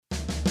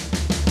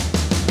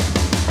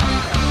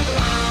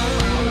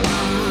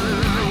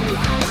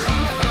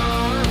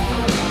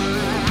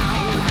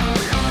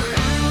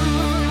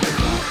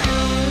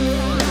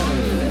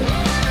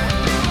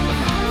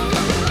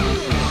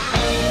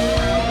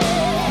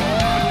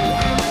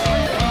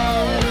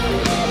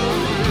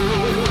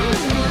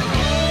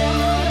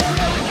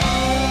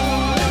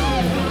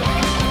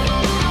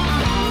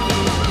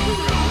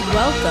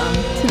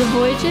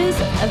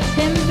Voyages of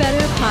Tim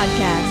Vetter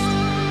podcast.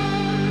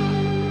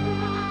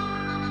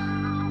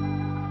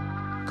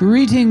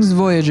 Greetings,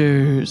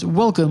 Voyagers.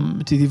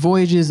 Welcome to the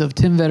Voyages of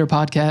Tim Vetter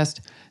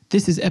podcast.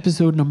 This is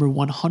episode number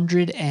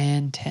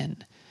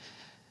 110.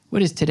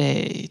 What is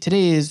today?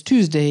 Today is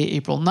Tuesday,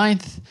 April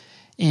 9th,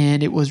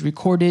 and it was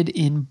recorded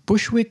in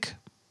Bushwick,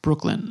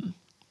 Brooklyn.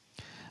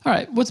 All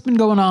right, what's been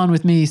going on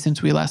with me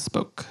since we last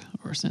spoke,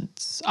 or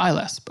since I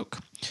last spoke?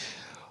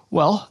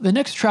 Well, the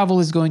next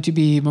travel is going to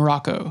be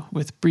Morocco,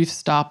 with brief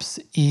stops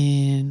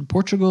in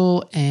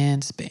Portugal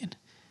and Spain.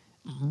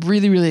 I'm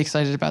really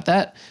excited about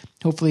that.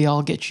 Hopefully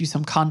I'll get you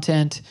some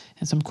content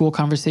and some cool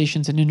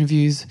conversations and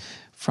interviews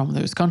from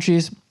those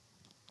countries.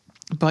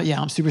 But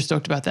yeah, I'm super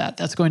stoked about that.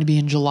 That's going to be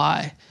in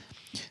July.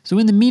 So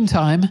in the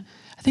meantime,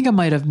 I think I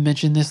might have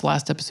mentioned this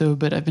last episode,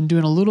 but I've been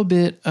doing a little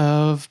bit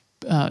of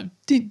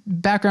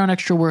background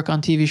extra work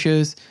on TV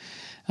shows.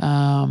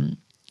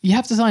 You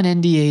have to sign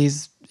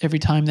NDAs every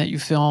time that you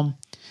film.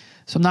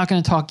 So I'm not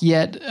going to talk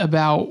yet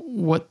about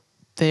what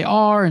they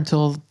are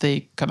until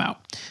they come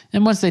out.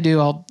 And once they do,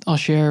 I'll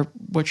share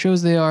what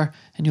shows they are,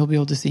 and you'll be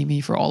able to see me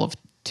for all of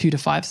 2 to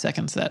 5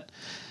 seconds that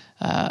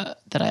I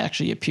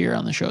actually appear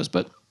on the shows.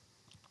 But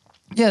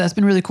yeah, that's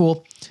been really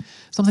cool.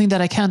 Something that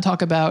I can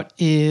talk about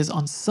is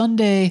on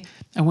Sunday,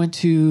 I went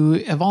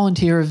to a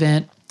volunteer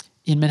event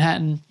in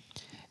Manhattan,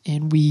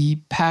 and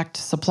we packed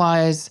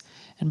supplies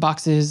and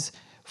boxes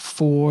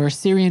for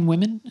Syrian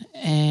women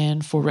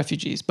and for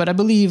refugees, but I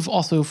believe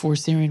also for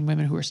Syrian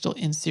women who are still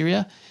in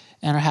Syria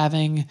and are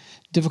having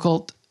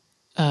difficulty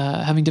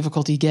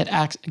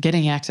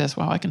getting access.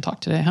 Wow, I can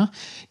talk today, huh?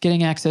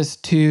 Getting access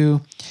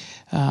to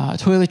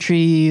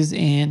toiletries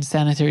and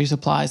sanitary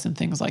supplies and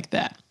things like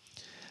that.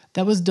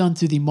 That was done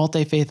through the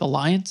Multi-Faith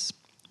Alliance.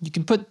 You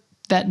can put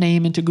that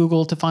name into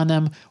Google to find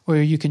them, or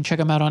you can check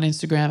them out on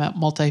Instagram at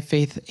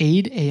Multi-Faith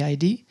Aid,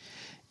 AID,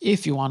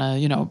 if you want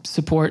to,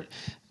 support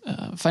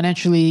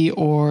financially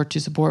or to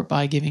support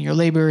by giving your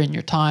labor and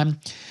your time.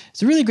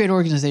 It's a really great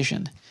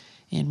organization.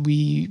 And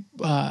we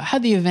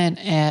had the event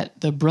at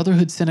the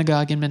Brotherhood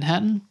Synagogue in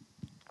Manhattan.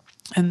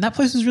 And that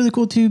place was really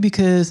cool too,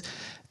 because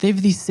they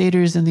have these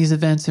seders and these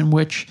events in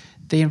which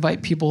they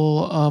invite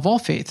people of all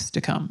faiths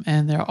to come.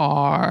 And there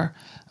are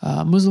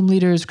Muslim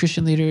leaders,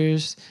 Christian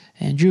leaders,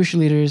 and Jewish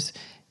leaders.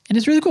 And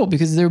it's really cool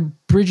because they're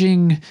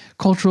bridging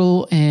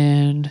cultural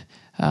and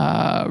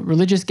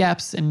religious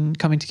gaps and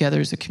coming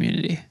together as a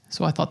community.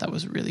 So I thought that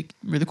was really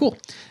cool.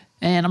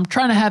 And I'm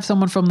trying to have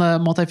someone from the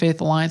Multi-Faith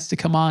Alliance to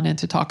come on and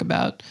to talk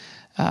about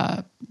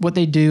what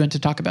they do and to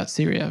talk about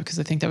Syria, because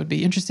I think that would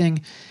be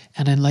interesting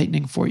and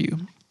enlightening for you.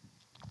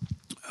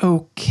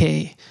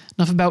 Okay,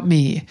 enough about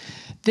me.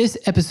 This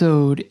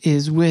episode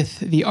is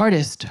with the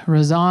artist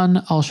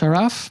Razan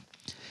Al-Sarraf,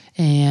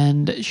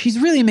 and she's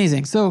really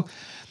amazing. So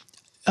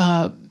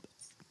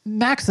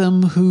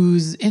Maxim,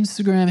 whose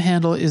Instagram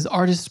handle is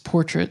Artist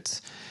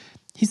Portraits,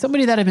 he's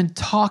somebody that I've been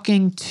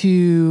talking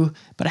to,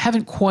 but I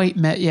haven't quite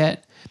met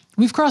yet.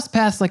 We've crossed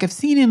paths. I've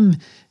seen him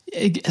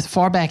as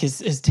far back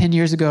as 10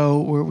 years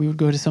ago, where we would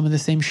go to some of the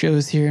same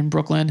shows here in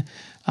Brooklyn.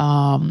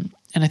 And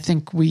I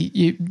think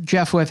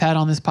Jeff, who I've had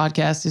on this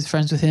podcast, is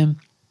friends with him,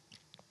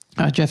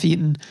 Jeff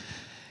Eaton.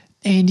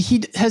 And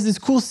he has this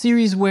cool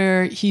series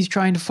where he's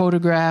trying to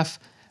photograph,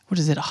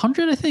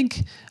 100, I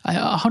think?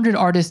 100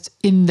 artists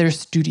in their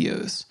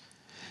studios.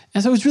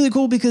 And so it's really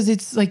cool because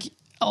it's like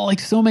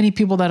so many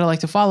people that I like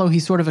to follow,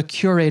 he's sort of a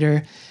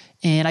curator,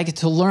 and I get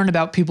to learn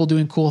about people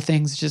doing cool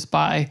things just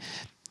by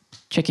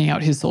checking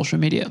out his social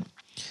media.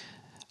 I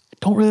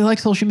don't really like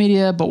social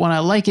media, but when I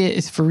like it,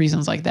 it's for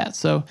reasons like that.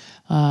 So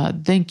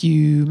thank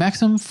you,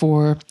 Maxim,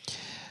 for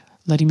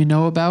letting me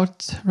know about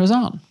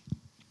Razan.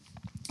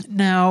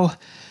 Now,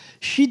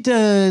 she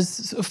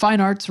does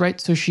fine arts,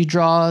 right? So she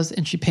draws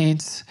and she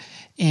paints,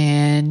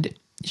 and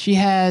she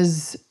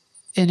has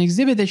an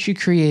exhibit that she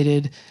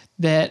created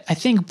that I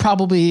think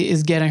probably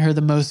is getting her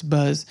the most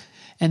buzz.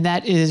 And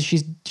that is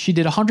she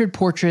did 100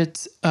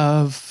 portraits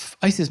of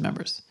ISIS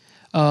members,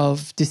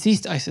 of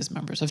deceased ISIS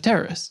members, of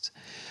terrorists.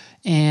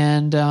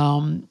 And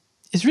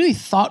it's really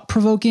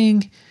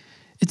thought-provoking.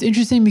 It's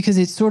interesting because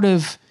it sort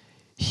of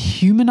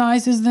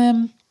humanizes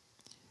them,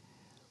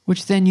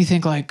 which then you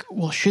think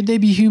well, should they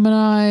be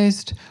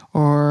humanized?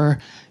 Or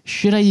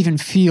should I even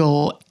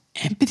feel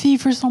empathy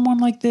for someone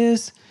like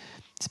this?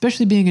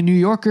 Especially being a New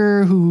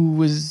Yorker who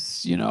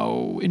was,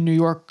 in New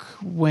York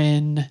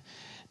when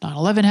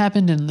 9/11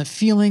 happened and the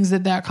feelings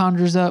that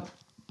conjures up.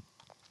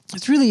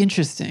 It's really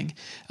interesting.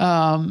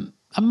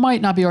 I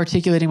might not be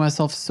articulating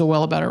myself so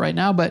well about it right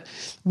now, but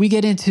we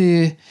get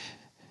into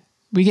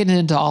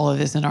all of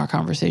this in our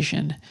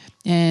conversation.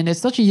 And at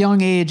such a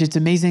young age, it's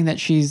amazing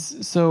that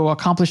she's so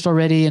accomplished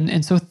already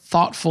and so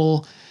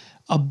thoughtful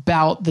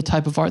about the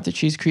type of art that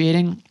she's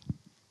creating.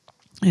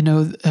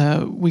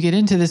 We get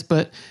into this,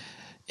 but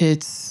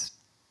it's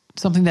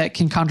something that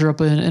can conjure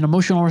up an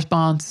emotional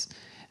response.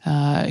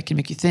 It can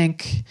make you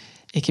think.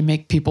 It can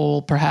make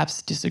people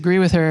perhaps disagree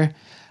with her.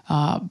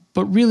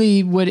 But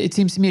really what it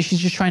seems to me is she's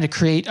just trying to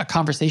create a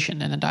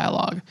conversation and a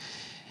dialogue.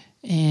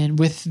 And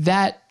with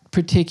that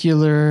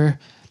particular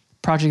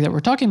project that we're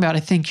talking about, I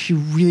think she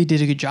really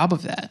did a good job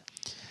of that.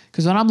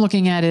 Because when I'm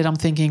looking at it, I'm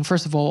thinking,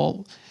 first of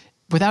all,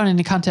 without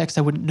any context,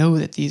 I wouldn't know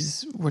that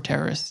these were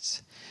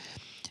terrorists.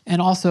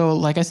 And also,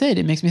 like I said,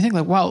 it makes me think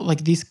like, wow,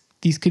 like these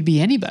could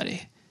be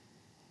anybody,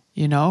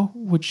 you know,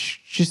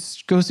 which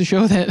just goes to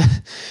show that,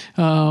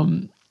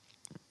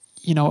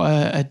 you know,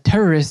 a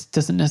terrorist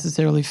doesn't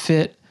necessarily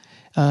fit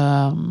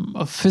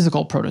a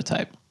physical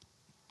prototype.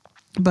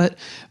 But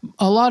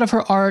a lot of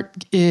her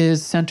art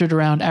is centered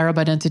around Arab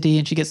identity,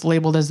 and she gets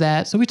labeled as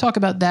that. So we talk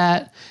about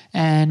that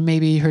and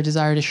maybe her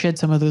desire to shed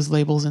some of those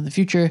labels in the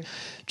future.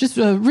 Just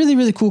a really,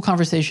 really cool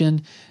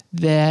conversation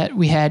that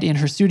we had in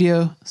her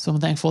studio. So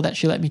I'm thankful that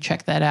she let me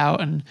check that out.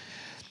 And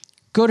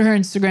go to her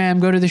Instagram,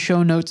 go to the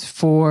show notes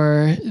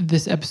for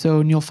this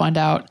episode, and you'll find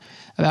out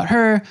about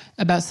her,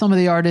 about some of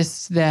the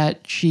artists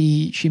that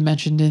she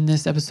mentioned in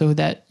this episode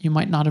that you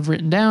might not have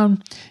written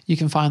down. You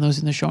can find those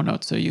in the show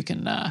notes, so you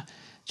can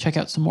check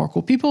out some more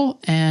cool people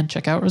and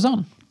check out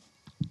Razan.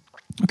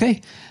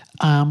 Okay,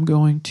 I'm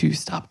going to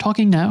stop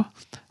talking now.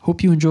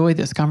 Hope you enjoy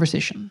this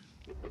conversation.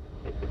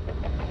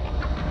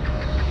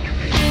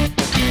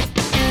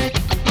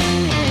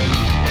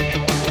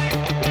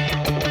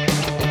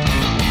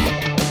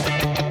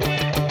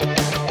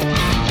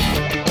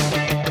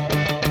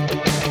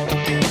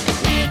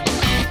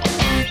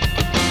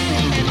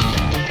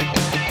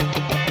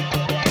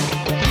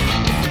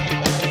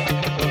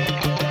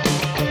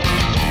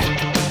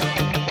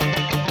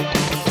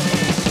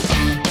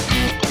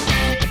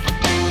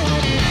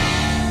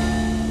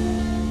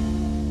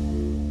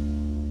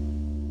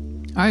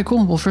 All right,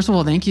 cool. Well, first of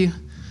all, thank you.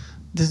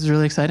 This is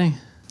really exciting.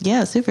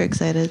 Yeah, super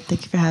excited.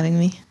 Thank you for having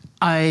me.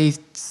 I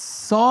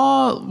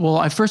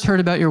first heard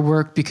about your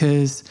work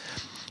because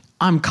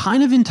I'm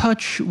kind of in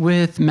touch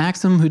with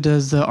Maxim, who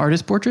does the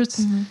artist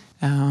portraits.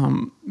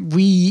 Mm-hmm.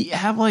 We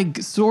have like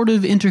sort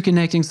of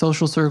interconnecting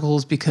social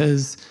circles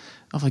because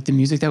of like the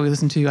music that we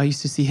listen to. I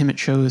used to see him at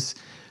shows,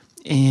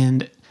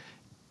 and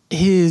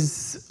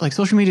his like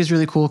social media is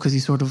really cool because he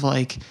sort of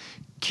like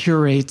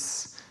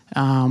curates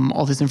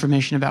all this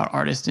information about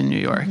artists in New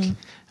York.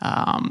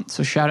 Mm-hmm.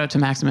 So shout out to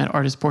Maxim at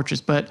Artist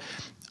Portraits. But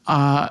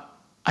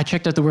I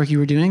checked out the work you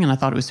were doing and I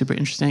thought it was super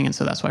interesting. And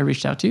so that's why I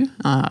reached out to you.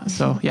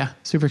 So yeah,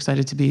 super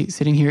excited to be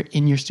sitting here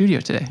in your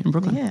studio today in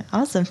Brooklyn. Yeah,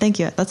 awesome. Thank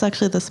you. That's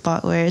actually the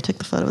spot where I took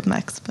the photo with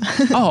Max.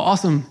 Oh,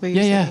 awesome.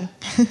 Yeah.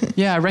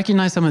 Yeah, I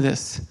recognize some of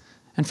this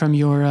and from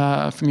your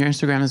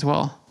Instagram as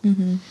well.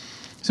 Mm-hmm.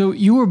 So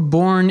you were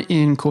born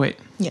in Kuwait.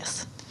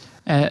 Yes.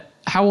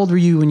 How old were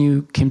you when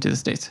you came to the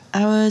States?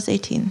 I was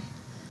 18.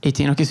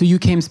 18. Okay, so you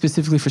came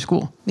specifically for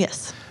school?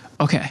 Yes.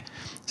 Okay.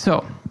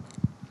 So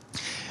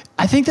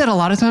I think that a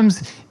lot of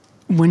times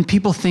when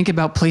people think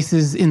about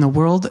places in the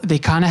world, they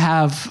kind of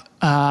have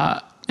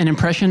an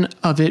impression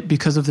of it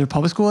because of their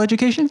public school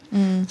education.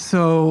 Mm.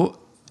 So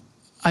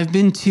I've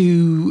been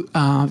to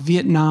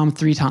Vietnam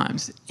 3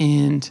 times,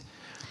 and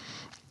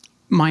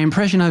my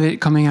impression of it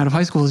coming out of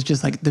high school is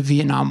just like the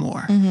Vietnam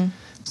War. Mm-hmm.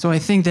 So I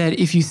think that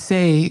if you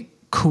say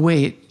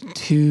Kuwait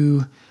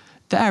to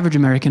the average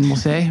American, we'll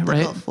say,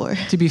 right? Gulf War.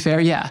 To be fair,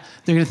 yeah.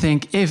 They're going to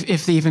think,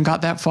 if they even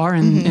got that far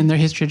in their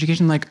history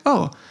education, like,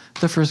 oh,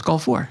 the first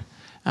Gulf War.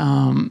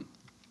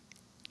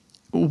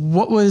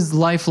 What was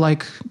life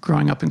like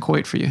growing up in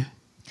Kuwait for you?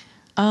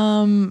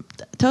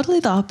 Totally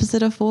the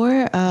opposite of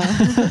war.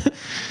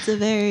 It's a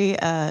very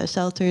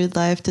sheltered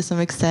life to some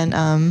extent.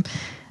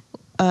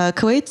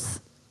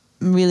 Kuwait's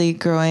really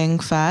growing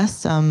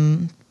fast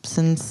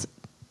since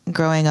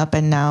growing up,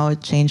 and now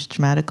it changed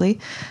dramatically.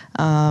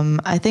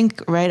 I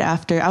think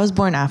I was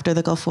born after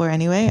the Gulf War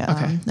anyway.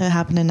 Okay. It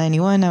happened in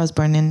 91. I was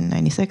born in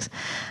 96.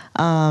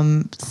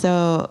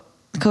 So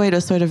Kuwait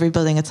was sort of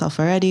rebuilding itself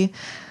already.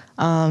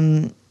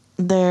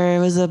 There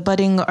was a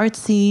budding art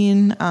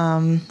scene.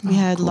 We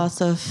had cool.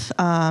 Lots of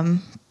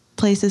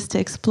places to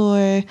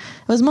explore. It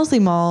was mostly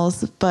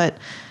malls, but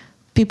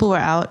people were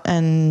out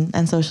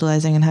and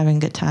socializing and having a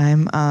good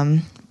time.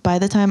 By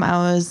the time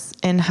I was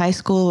in high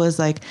school, was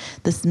like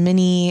this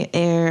mini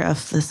air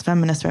of this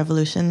feminist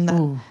revolution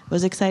that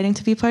was exciting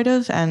to be part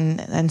of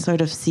and sort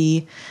of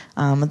see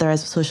the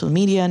rise of social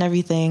media and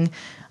everything.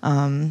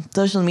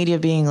 Social media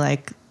being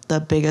like the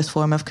biggest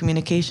form of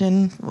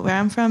communication where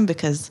I'm from,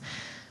 because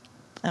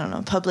I don't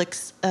know, public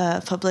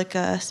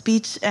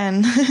speech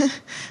and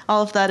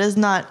all of that is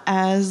not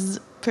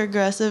as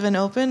progressive and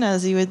open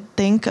as you would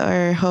think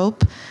or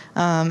hope.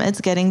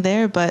 It's getting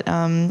there, but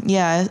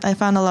yeah, I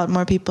found a lot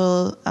more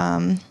people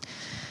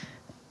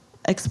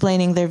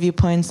explaining their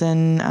viewpoints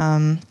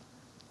and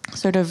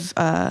sort of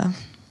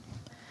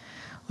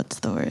what's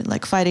the word,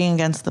 like fighting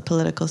against the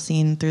political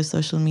scene through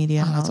social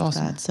media and all of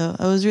awesome. That. So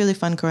it was really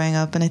fun growing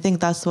up, and I think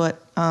that's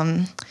what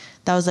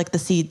that was like the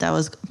seed that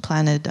was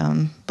planted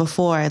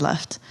before I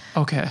left.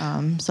 Okay.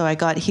 So I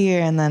got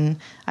here, and then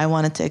I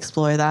wanted to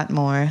explore that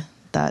more,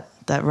 that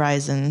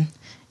rise in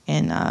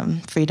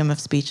freedom of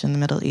speech in the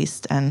Middle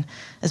East, and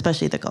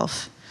especially the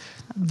Gulf.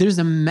 There's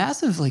a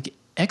massive like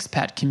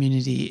expat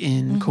community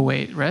in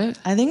Kuwait, right?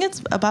 I think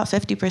it's about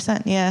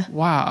 50%. Yeah.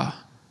 Wow.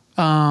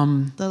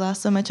 The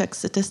last time I checked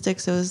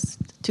statistics, it was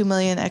 2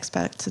 million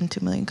expats and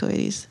 2 million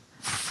Kuwaitis.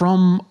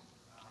 From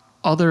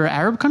other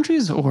Arab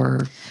countries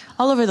or?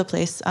 All over the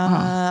place.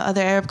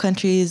 Other Arab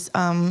countries,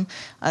 India,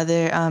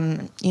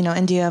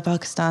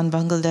 Pakistan,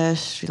 Bangladesh,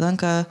 Sri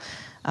Lanka,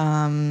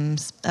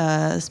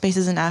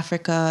 spaces in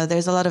Africa.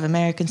 There's a lot of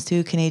Americans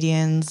too,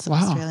 Canadians,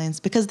 Australians,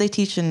 because they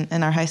teach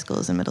in our high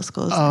schools and middle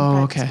schools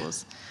and private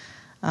schools.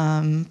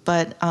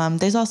 But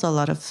there's also a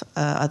lot of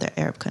other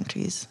Arab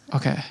countries.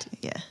 Okay.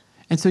 Yeah.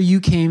 And so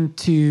you came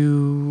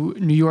to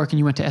New York and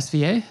you went to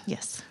SVA?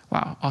 Yes.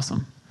 Wow,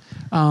 awesome.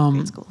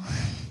 Great school.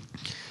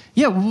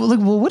 Yeah,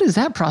 well, what is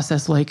that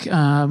process like?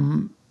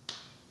 Living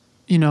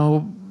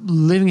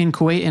in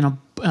Kuwait and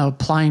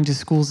applying to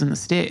schools in the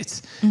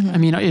States. Mm-hmm. I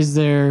mean, is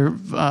there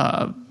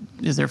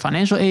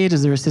financial aid?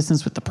 Is there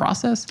assistance with the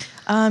process?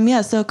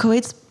 So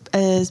Kuwait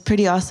is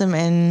pretty awesome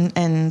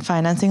in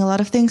financing a lot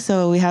of things.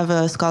 So we have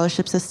a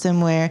scholarship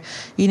system where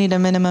you need a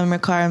minimum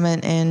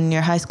requirement in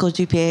your high school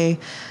GPA,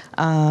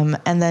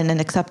 and then an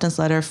acceptance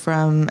letter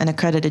from an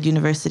accredited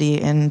university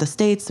in the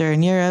States or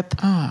in Europe.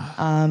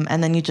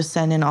 And then you just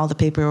send in all the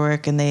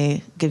paperwork and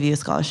they give you a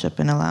scholarship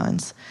and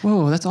allowance.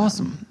 Whoa, that's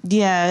awesome.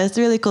 Yeah, it's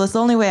really cool. It's the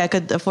only way I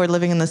could afford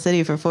living in the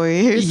city for 4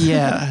 years.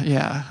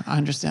 Yeah, I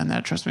understand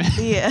that, trust me.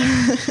 Yeah.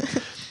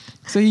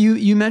 So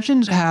you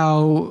mentioned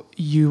how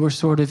you were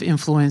sort of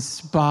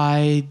influenced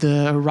by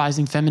the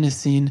rising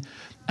feminist scene.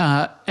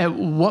 At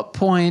what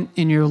point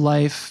in your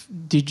life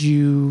did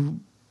you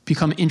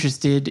become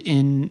interested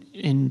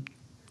in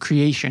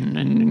creation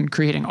and in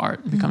creating art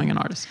and becoming an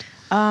artist?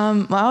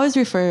 I always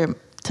refer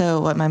to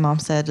what my mom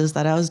said, is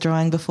that I was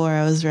drawing before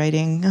I was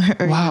writing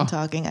or even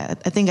talking. I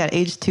think at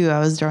age 2, I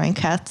was drawing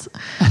cats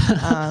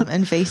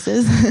and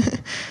faces.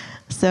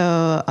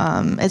 So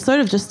it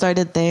sort of just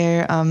started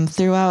there.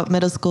 Throughout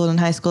middle school and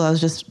high school, I was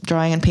just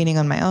drawing and painting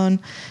on my own.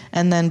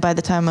 And then by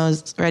the time I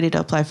was ready to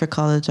apply for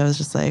college, I was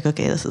just like,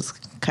 okay, this is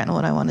kind of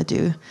what I want to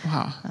do.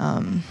 Wow.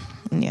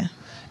 Yeah.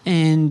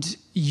 And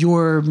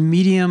your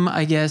medium,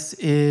 I guess,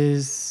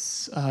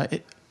 is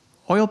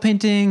oil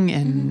painting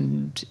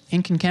and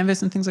ink and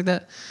canvas and things like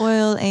that?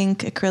 Oil, ink,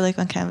 acrylic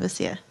on canvas,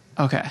 yeah.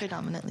 Okay.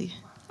 Predominantly.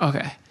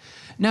 Okay.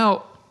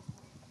 Now,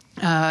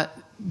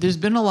 there's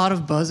been a lot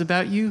of buzz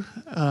about you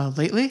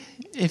lately.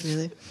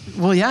 Really?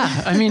 Well,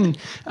 yeah. I mean,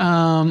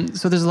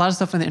 so there's a lot of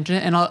stuff on the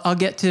internet, and I'll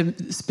get to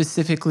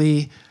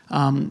specifically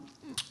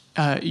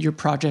your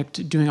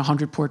project, doing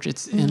 100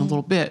 portraits in a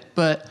little bit.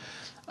 But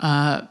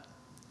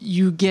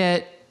you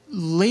get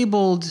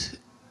labeled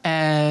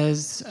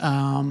as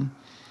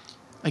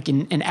like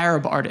an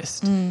Arab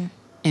artist.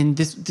 And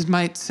this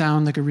might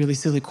sound like a really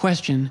silly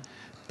question,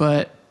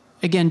 but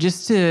again,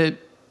 just to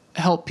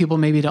help people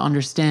maybe to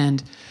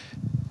understand,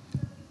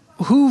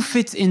 who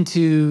fits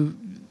into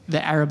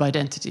the Arab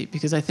identity?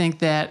 Because I think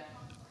that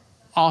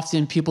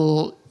often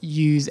people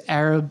use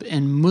Arab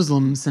and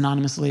Muslim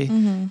synonymously,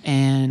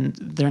 and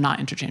they're not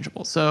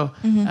interchangeable. So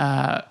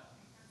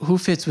who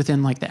fits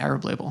within like the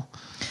Arab label?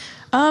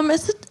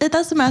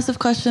 That's a massive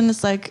question.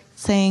 It's like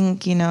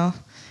saying,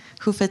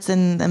 who fits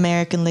in the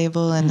American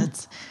label, and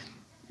it's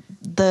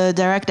the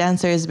direct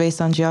answer is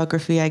based on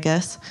geography, I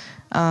guess.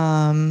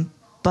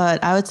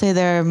 But I would say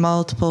there are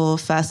multiple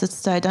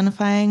facets to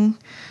identifying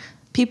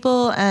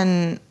people,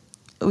 and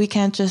we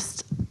can't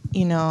just,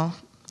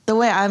 the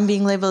way I'm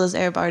being labeled as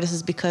Arab artist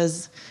is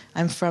because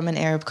I'm from an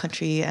Arab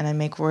country and I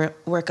make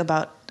work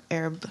about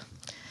Arab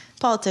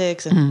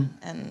politics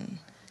and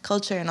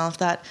culture and all of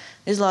that.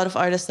 There's a lot of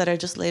artists that are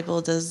just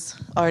labeled as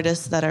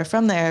artists that are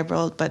from the Arab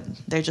world, but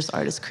they're just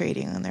artists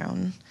creating in their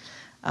own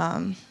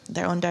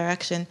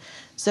direction.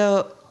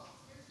 So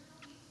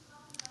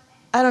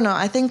I don't know.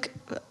 I think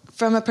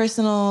from my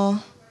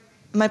personal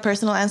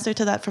answer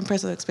to that from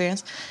personal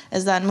experience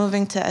is that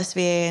moving to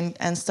SVA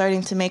and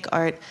starting to make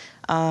art,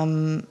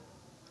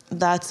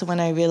 that's when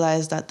I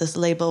realized that this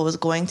label was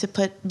going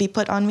to be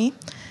put on me.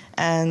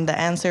 And the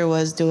answer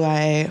was, do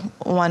I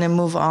want to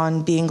move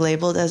on being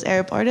labeled as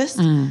Arab artist,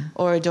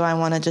 or do I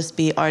want to just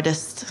be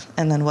artist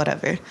and then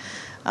whatever?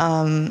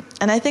 And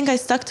I think I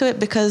stuck to it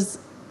because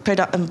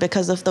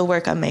of the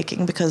work I'm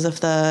making, because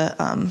of the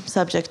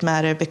subject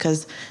matter,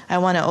 because I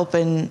want to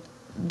open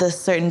this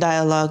certain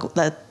dialogue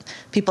that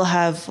people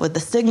have with the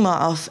stigma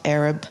of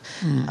Arab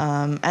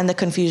and the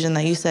confusion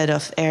that you said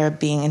of Arab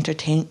being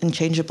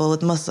interchangeable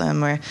with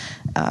Muslim, or,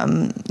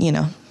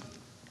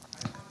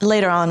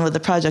 later on with the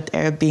project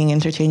Arab being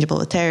interchangeable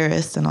with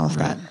terrorists and all of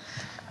that.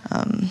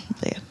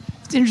 Yeah.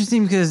 It's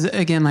interesting because,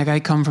 again, like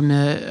I come from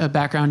a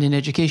background in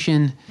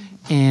education,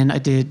 and I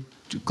did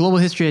global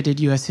history, I did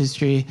U.S.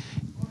 history,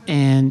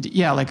 and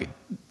yeah, like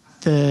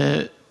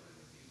the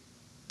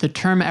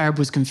term Arab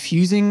was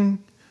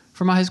confusing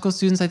for my high school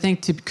students, I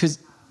think, because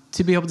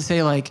to be able to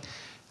say like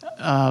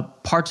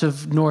parts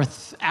of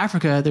North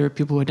Africa, there are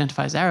people who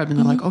identify as Arab, and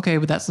they're like, okay,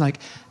 but that's like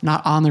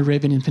not on the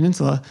Arabian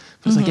Peninsula.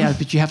 But it's like, yeah,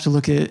 but you have to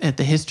look at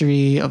the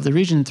history of the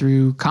region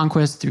through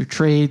conquest, through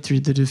trade,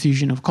 through the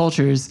diffusion of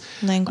cultures,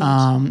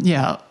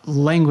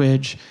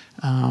 language,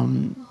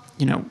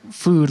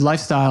 food,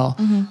 lifestyle.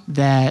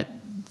 That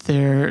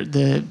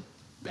the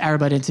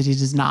Arab identity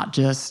does not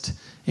just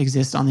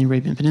exist on the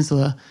Arabian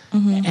Peninsula.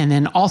 And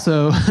then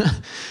also,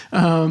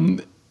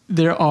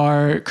 there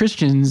are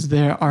Christians,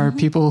 there are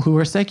people who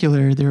are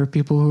secular, there are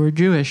people who are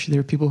Jewish, there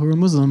are people who are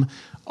Muslim,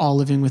 all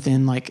living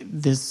within like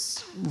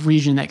this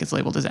region that gets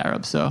labeled as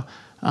Arab. So,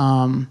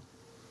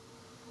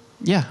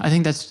 yeah, I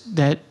think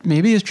that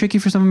maybe is tricky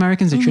for some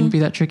Americans. It shouldn't be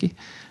that tricky.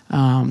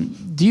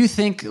 Do you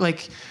think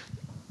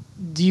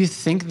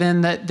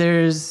then that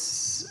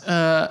there's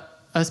a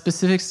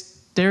specific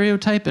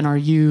stereotype, and are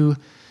you,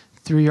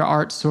 through your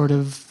art, sort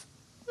of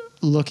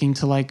looking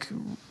to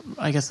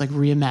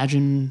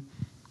reimagine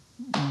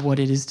what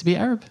it is to be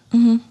Arab?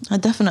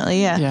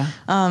 Definitely, yeah.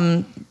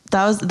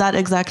 That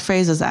exact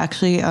phrase is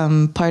actually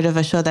part of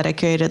a show that I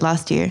created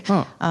last year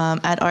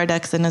at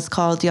Ardex, and it's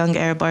called Young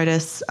Arab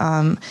Artists.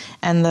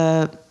 And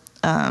the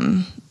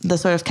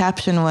sort of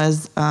caption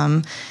was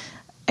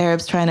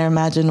Arabs trying to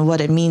imagine what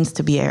it means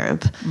to be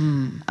Arab.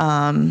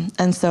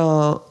 And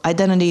so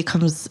identity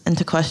comes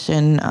into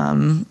question,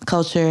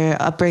 culture,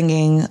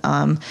 upbringing.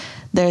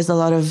 There's a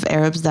lot of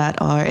Arabs that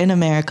are in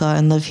America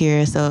and live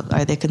here, so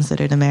are they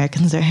considered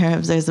Americans or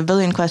Arabs? There's a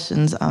billion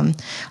questions.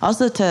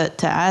 Also, to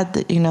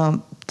add,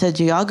 to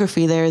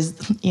geography, there's,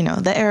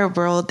 the Arab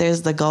world,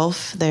 there's the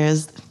Gulf,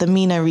 there's the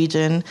MENA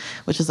region,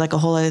 which is like a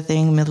whole other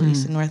thing, Middle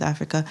East and North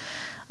Africa.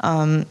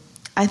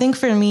 I think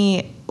for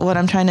me, what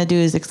I'm trying to do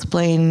is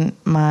explain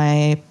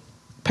my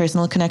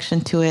personal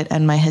connection to it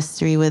and my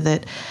history with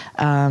it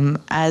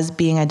as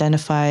being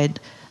identified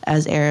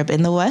as Arab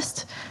in the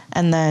West,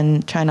 and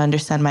then trying to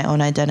understand my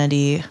own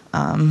identity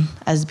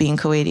as being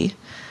Kuwaiti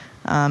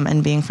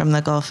and being from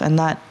the Gulf. And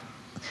that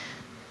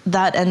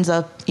ends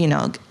up,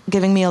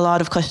 giving me a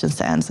lot of questions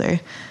to answer.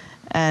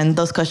 And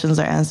those questions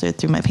are answered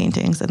through my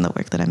paintings and the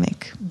work that I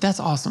make. That's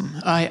awesome.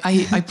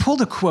 I pulled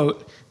a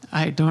quote.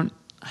 I don't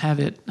have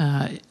it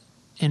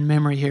in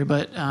memory here,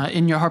 but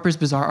in your Harper's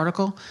Bazaar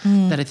article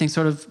that I think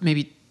sort of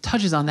maybe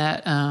touches on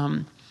that.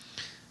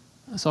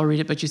 So I'll read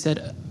it, but you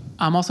said,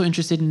 I'm also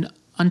interested in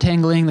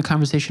untangling the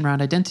conversation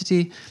around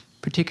identity,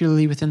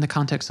 particularly within the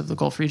context of the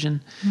Gulf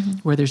region,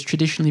 where there's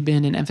traditionally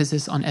been an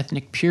emphasis on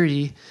ethnic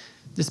purity,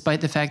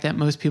 despite the fact that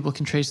most people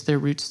can trace their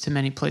roots to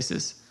many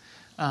places.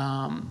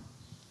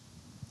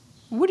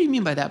 What do you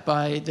mean by that,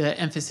 by the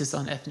emphasis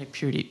on ethnic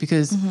purity?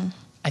 Because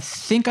I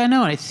think I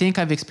know, and I think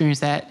I've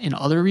experienced that in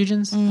other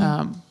regions.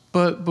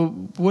 But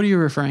what are you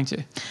referring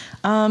to?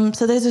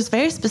 So there's this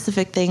very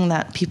specific thing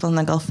that people in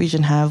the Gulf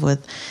region have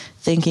with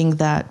thinking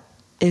that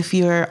if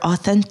you're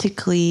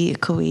authentically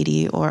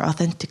Kuwaiti or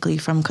authentically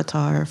from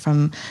Qatar or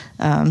from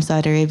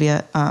Saudi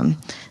Arabia,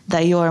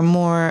 that you are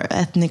more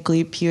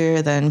ethnically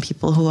pure than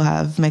people who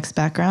have mixed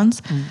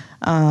backgrounds.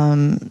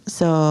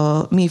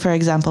 So me, for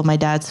example, my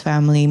dad's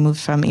family moved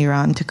from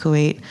Iran to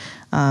Kuwait.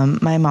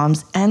 My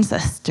mom's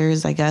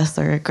ancestors, I guess,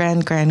 or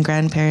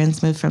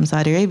grandparents moved from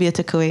Saudi Arabia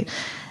to Kuwait.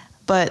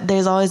 But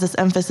there's always this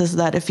emphasis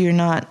that if you're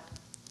not,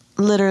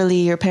 literally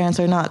your parents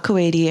are not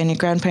Kuwaiti and your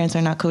grandparents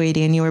are not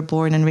Kuwaiti and you were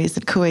born and raised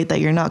in Kuwait, that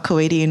you're not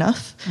Kuwaiti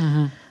enough.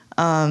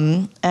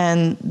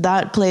 And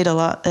that played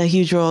a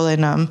huge role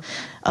in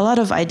a lot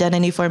of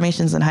identity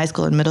formations in high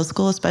school and middle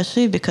school,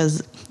 especially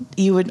because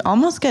you would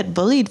almost get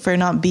bullied for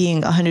not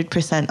being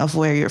 100% of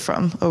where you're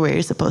from or where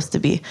you're supposed to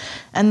be.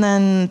 And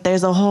then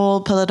there's a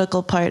whole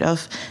political part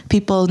of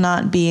people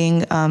not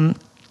being...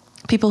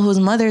 people whose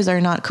mothers are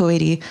not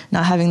Kuwaiti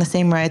not having the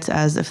same rights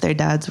as if their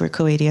dads were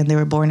Kuwaiti and they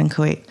were born in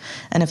Kuwait.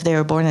 And if they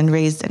were born and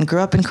raised and grew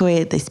up in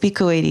Kuwait, they speak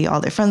Kuwaiti,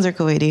 all their friends are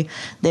Kuwaiti,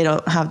 they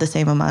don't have the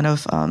same amount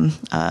of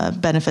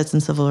benefits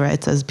and civil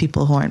rights as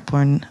people who aren't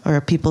born,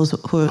 or people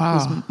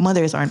whose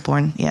mothers aren't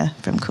born,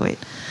 from Kuwait.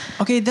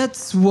 Okay,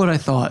 that's what I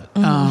thought.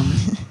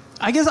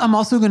 I guess I'm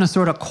also going to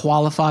sort of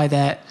qualify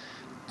that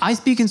I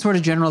speak in sort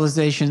of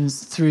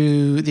generalizations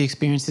through the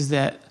experiences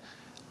that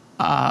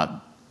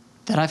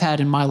I've had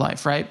in my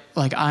life, right?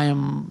 Like I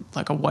am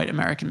like a white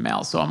American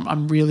male, so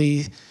I'm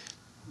really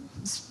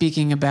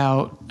speaking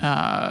about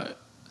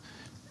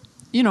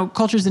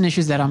cultures and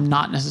issues that I'm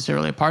not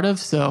necessarily a part of.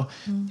 So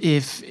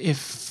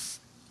if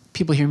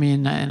people hear me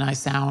and I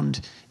sound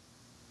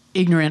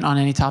ignorant on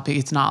any topic,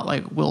 it's not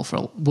like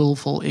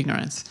willful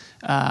ignorance.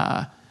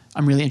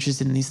 I'm really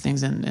interested in these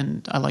things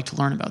and I like to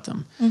learn about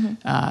them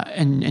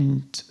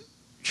and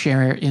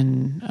share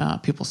in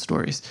people's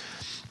stories.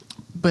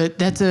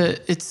 But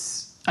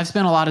I've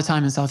spent a lot of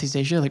time in Southeast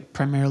Asia, like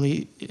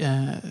primarily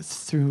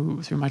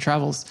through my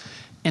travels.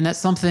 And that's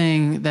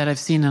something that I've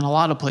seen in a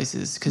lot of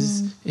places,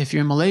 because if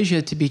you're in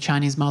Malaysia, to be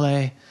Chinese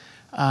Malay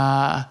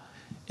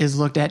is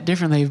looked at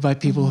differently by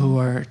people who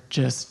are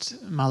just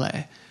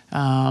Malay.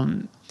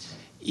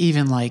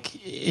 Even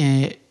like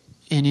in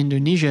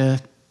Indonesia,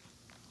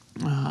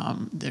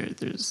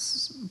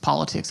 there's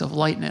politics of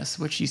lightness,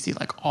 which you see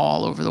like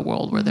all over the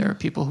world, where there are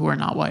people who are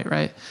not white,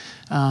 right?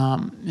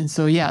 And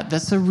so,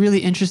 that's a really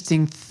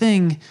interesting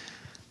thing,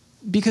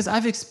 because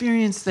I've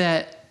experienced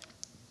that,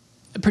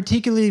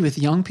 particularly with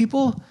young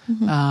people,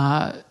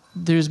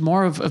 there's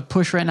more of a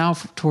push right now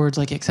towards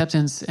like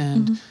acceptance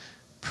and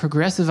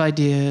progressive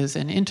ideas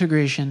and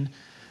integration.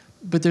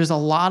 But there's a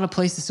lot of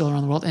places still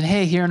around the world. And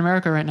hey, here in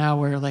America right now,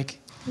 where like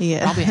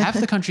Yeah. probably half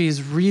the country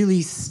is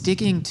really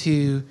sticking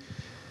to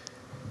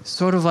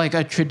sort of like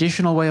a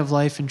traditional way of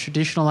life and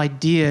traditional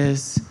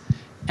ideas.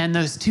 And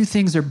those two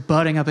things are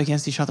butting up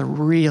against each other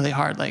really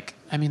hard. Like,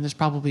 I mean, there's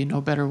probably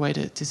no better way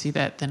to see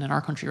that than in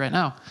our country right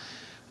now.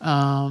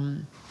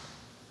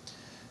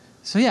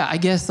 So yeah, I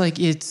guess like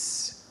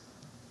it's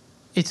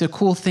a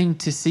cool thing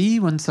to see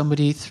when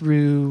somebody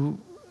through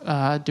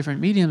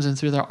different mediums and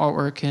through their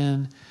artwork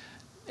can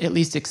at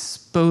least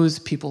expose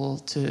people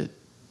to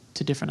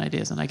different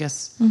ideas. And I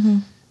guess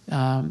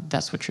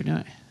that's what you're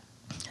doing.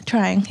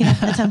 Trying, yeah,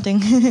 attempting.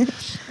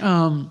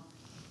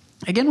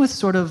 Again, with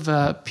sort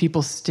of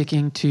people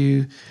sticking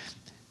to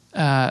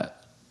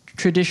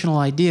traditional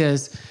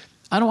ideas,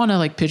 I don't want to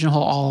like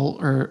pigeonhole all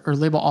or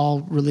label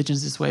all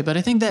religions this way, but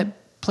I think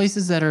that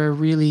places that are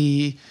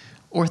really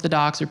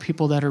orthodox or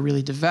people that are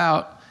really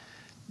devout,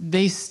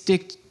 they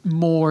stick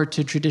more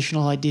to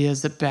traditional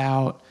ideas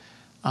about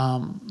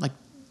like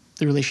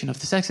the relation of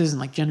the sexes and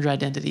like gender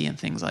identity and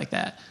things like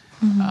that.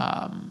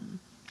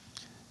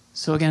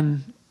 So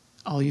again,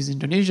 I'll use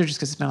Indonesia just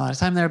because I spent a lot of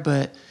time there,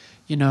 but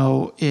you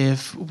know,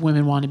 if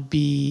women want to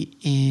be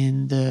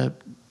in the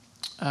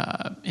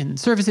in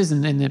services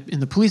and in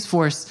the police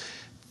force,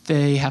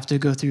 they have to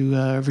go through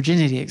a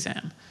virginity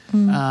exam.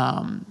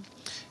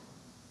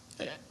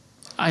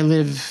 I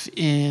live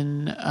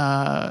in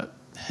a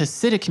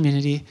Hasidic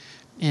community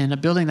in a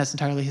building that's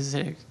entirely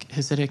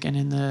Hasidic and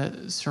in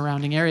the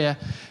surrounding area.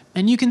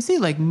 And you can see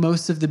like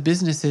most of the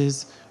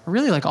businesses, or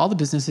really like all the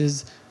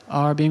businesses,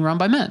 are being run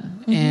by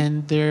men.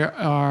 And there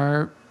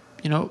are,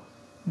 you know,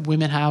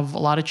 women have a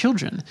lot of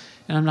children.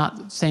 And I'm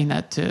not saying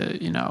that to,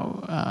 you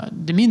know,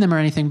 demean them or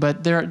anything,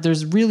 but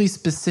there's really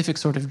specific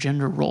sort of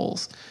gender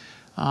roles.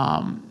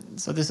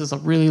 So this is a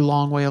really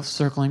long way of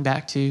circling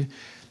back to,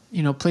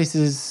 you know,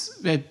 places,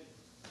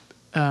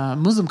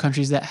 Muslim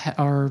countries that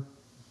are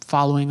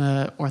following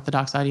a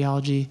Orthodox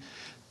ideology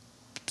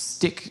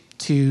stick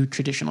to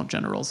traditional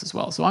gender roles as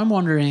well. So I'm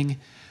wondering,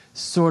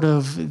 sort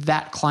of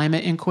that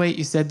climate in Kuwait.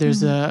 You said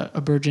there's a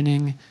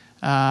burgeoning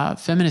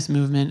feminist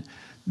movement,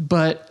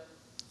 but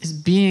is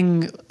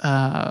being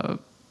a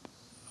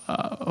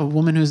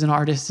woman who's an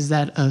artist, is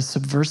that a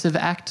subversive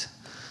act?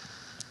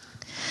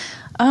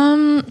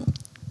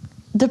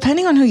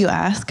 Depending on who you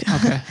ask.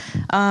 Okay.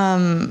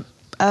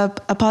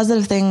 A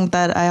positive thing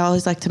that I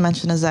always like to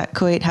mention is that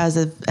Kuwait has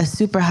a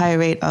super high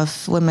rate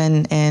of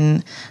women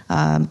in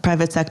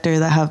private sector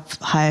that have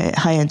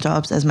high-end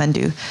jobs as men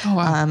do. Oh,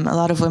 wow. A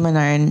lot of women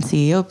are in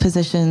CEO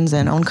positions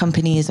and own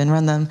companies and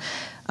run them.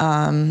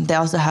 They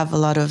also have a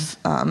lot of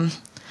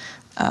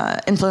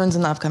influence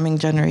in the upcoming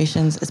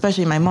generations,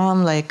 especially my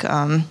mom. Like,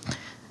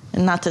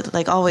 not to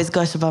like always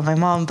gush about my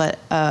mom, but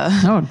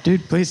No,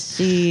 dude, please.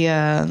 she,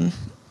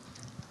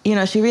 you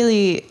know, she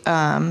really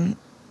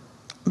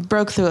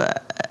broke through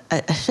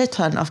a shit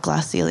ton of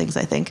glass ceilings,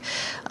 I think,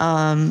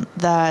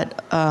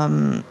 that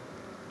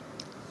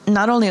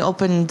not only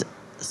opened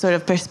sort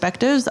of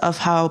perspectives of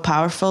how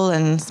powerful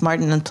and smart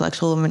and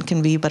intellectual women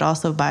can be, but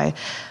also by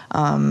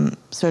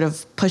sort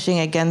of pushing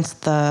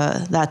against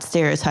that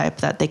stereotype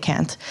that they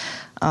can't.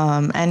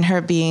 And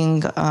her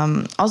being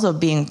also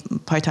being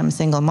part-time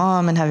single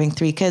mom and having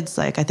 3 kids,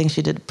 like I think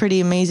she did a pretty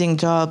amazing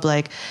job,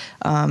 like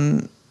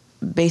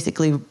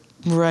basically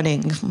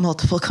running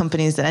multiple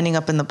companies and ending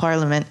up in the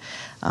parliament.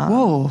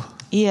 Whoa.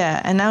 Yeah,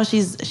 and now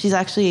she's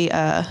actually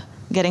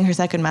getting her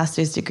second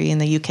master's degree in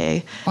the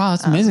UK. Wow,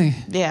 that's amazing.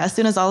 Yeah, as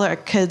soon as all our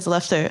kids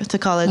left to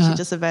college, she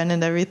just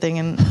abandoned everything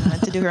and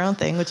went to do her own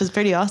thing, which is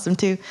pretty awesome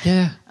too.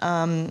 Yeah.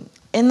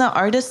 In the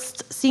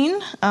artist scene,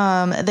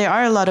 there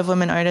are a lot of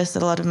women artists, a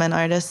lot of men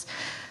artists,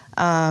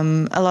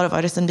 a lot of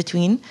artists in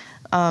between.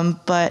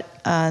 But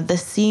the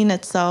scene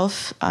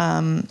itself,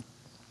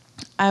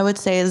 I would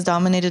say, is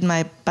dominated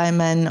by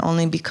men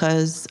only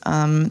because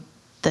the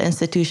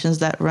institutions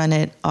that run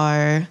it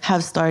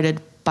have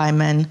started by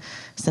men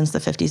since the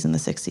 50s and the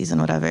 60s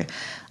and whatever.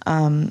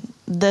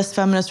 This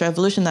feminist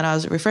revolution that I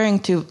was referring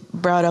to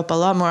brought up a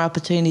lot more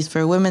opportunities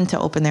for women to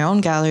open their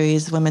own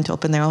galleries, women to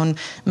open their own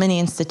mini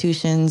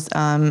institutions,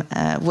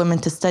 women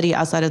to study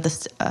outside of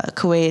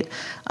Kuwait,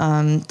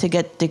 to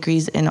get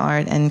degrees in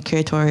art and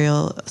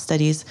curatorial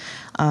studies,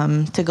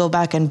 to go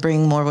back and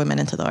bring more women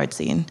into the art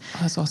scene. Oh,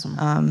 that's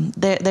awesome.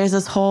 There's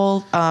this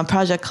whole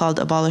project called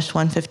Abolish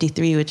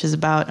 153, which is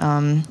about,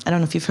 I don't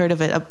know if you've heard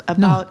of it,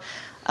 about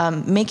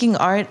making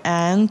art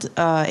and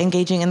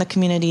engaging in the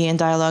community in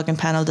dialogue and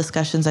panel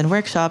discussions and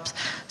workshops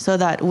so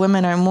that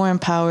women are more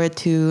empowered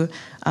to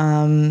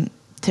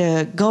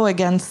go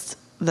against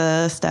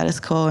the status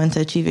quo and to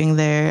achieving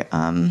their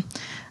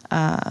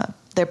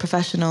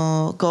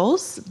professional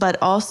goals, but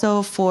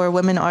also for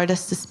women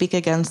artists to speak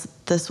against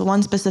this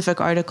one specific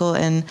article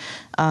in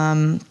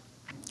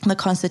the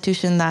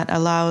Constitution that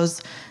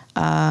allows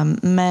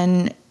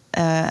men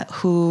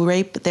who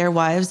rape their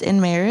wives in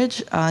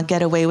marriage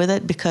get away with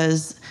it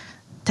because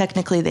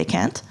technically they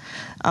can't.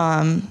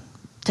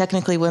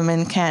 Technically,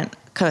 women can't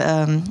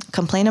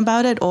complain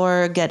about it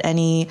or get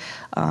any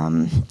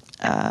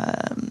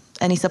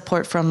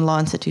support from law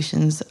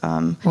institutions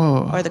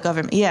or the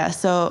government. Yeah,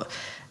 so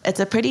it's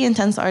a pretty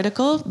intense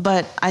article,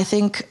 but I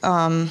think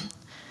the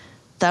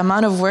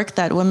amount of work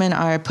that women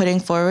are putting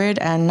forward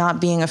and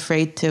not being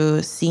afraid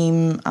to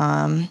seem,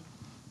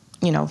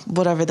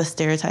 whatever the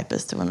stereotype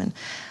is to women,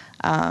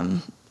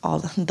 all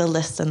the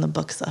lists and the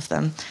books of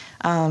them,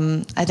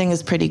 I think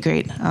is pretty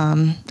great.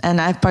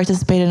 And I've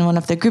participated in one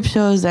of their group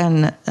shows,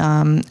 and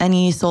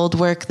any sold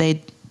work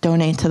they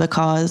donate to the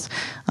cause.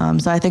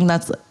 So I think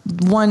that's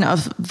one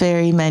of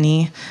very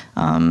many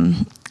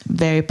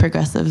very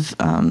progressive,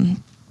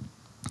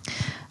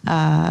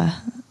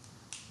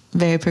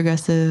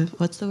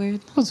 what's the word?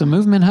 Well, it's a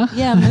movement, huh?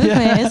 Yeah,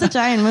 movement. It's a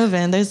giant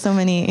movement. There's so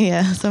many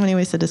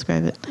ways to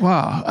describe it.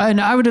 Wow.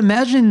 And I would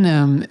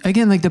imagine,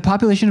 again, like the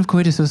population of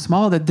Kuwait is so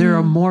small that there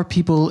are more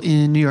people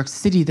in New York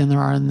City than there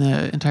are in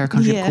the entire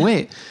country of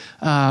Kuwait.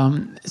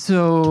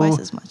 So twice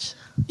as much.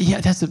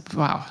 Yeah,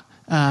 wow.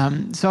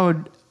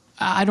 So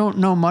I don't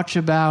know much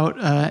about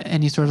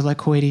any sort of like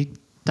Kuwaiti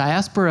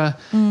diaspora,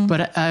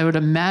 but I would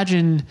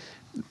imagine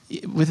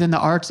within the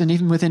arts and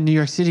even within New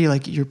York City,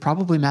 like you're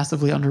probably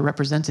massively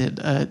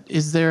underrepresented.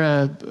 Is there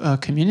a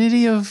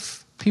community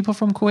of people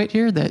from Kuwait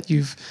here that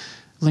you've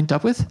linked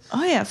up with?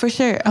 Oh yeah, for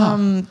sure.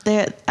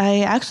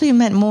 I actually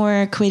met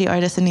more Kuwaiti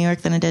artists in New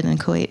York than I did in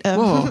Kuwait.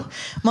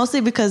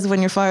 Mostly because when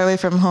you're far away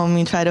from home,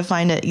 you try to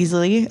find it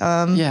easily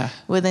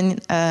within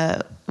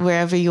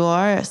wherever you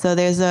are. So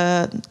there's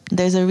a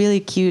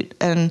really cute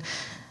and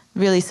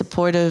really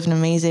supportive and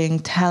amazing,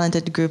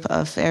 talented group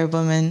of Arab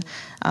women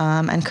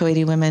and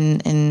Kuwaiti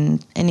women in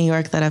New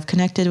York that I've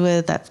connected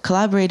with, that I've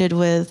collaborated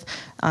with.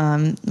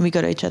 We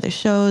go to each other's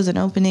shows and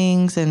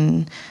openings,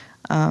 and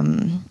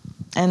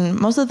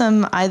most of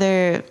them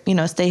either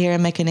stay here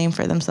and make a name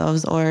for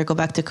themselves, or go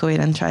back to Kuwait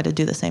and try to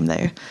do the same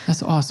there.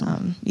 That's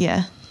awesome.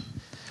 Yeah.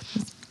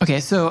 Okay,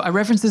 so I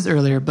referenced this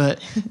earlier,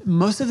 but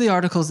most of the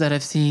articles that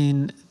I've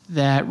seen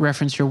that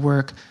reference your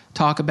work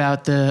talk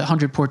about the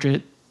 100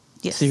 portrait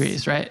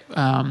series, right?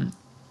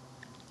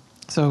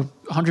 So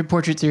 100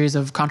 portrait series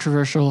of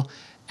controversial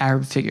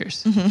Arab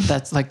figures.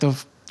 That's like the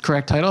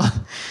correct title?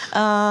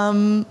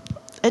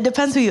 It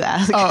depends who you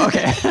ask. Oh,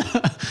 okay.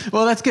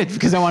 Well, that's good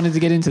because I wanted to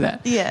get into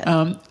that.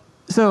 Yeah.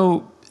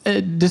 So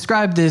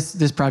describe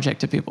this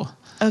project to people.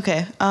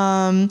 Okay.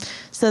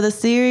 So the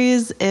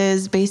series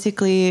is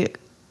basically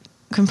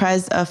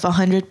comprised of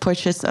 100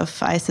 portraits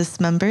of ISIS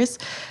members.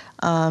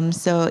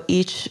 So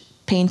each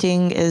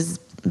painting is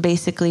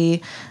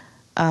basically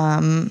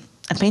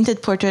a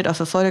painted portrait of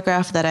a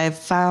photograph that I've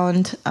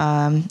found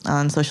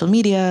on social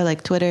media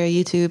like Twitter,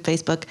 YouTube,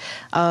 Facebook,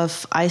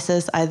 of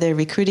ISIS either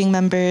recruiting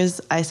members,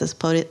 ISIS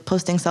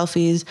posting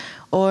selfies,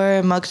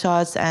 or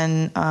mugshots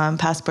and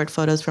passport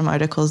photos from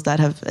articles that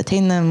have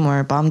attained them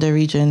or bombed a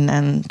region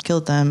and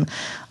killed them.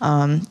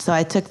 So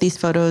I took these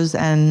photos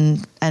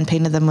and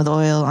painted them with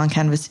oil on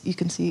canvas. You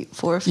can see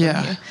 4 from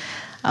here.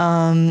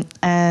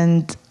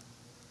 And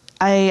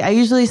I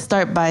usually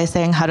start by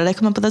saying, how did I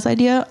come up with this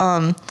idea?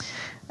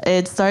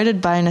 It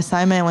started by an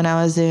assignment when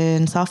I was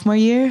in sophomore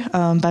year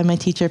by my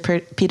teacher,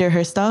 Peter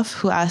Herstoff,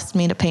 who asked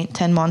me to paint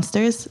 10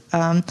 monsters.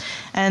 And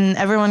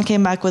everyone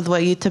came back with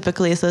what you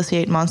typically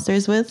associate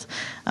monsters with,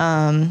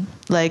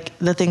 like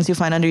the things you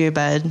find under your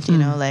bed, you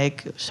know,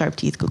 like sharp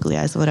teeth, googly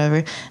eyes,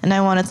 whatever. And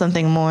I wanted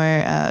something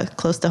more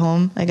close to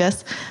home, I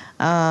guess.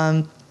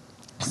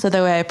 So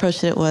the way I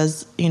approached it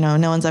was,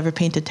 no one's ever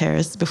painted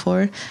terrorists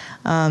before.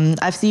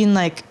 I've seen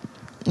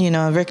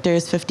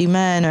Richter's 50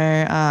 Men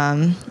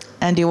or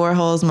Andy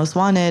Warhol's Most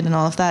Wanted and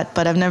all of that,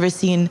 but I've never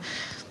seen,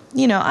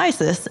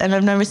 ISIS, and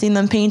I've never seen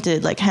them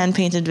painted, like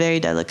hand-painted very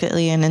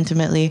delicately and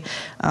intimately,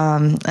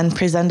 and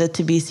presented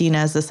to be seen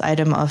as this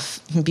item of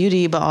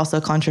beauty, but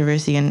also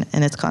controversy in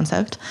its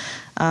concept.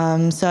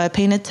 So I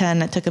painted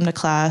 10, I took them to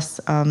class.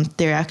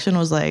 The reaction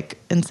was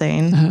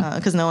insane,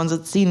 because no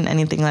one's seen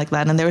anything like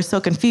that, and they were so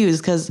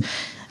confused because,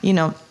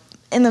 in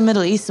the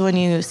Middle East, when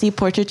you see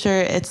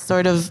portraiture, it's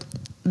sort of,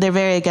 they're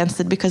very against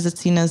it because it's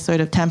seen as sort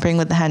of tampering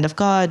with the hand of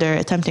God or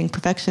attempting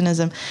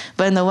perfectionism.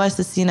 But in the West,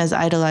 it's seen as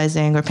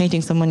idolizing or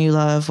painting someone you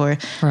love or,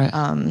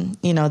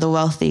 the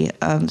wealthy.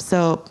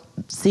 So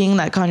seeing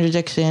that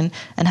contradiction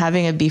and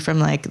having it be from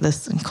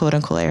this quote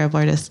unquote Arab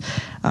artist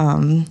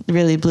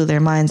really blew their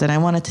minds. And I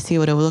wanted to see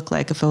what it would look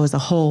like if it was a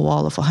whole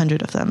wall of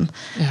 100 of them.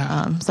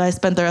 Yeah. So I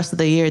spent the rest of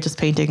the year just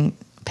painting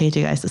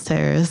ISIS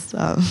terrorists.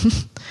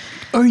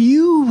 Are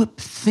you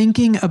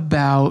thinking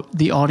about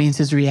the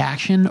audience's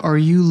reaction? Or are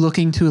you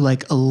looking to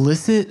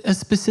elicit a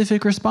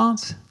specific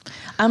response?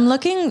 I'm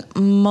looking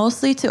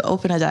mostly to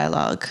open a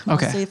dialogue,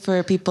 mostly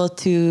for people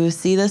to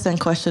see this and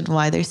question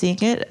why they're seeing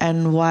it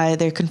and why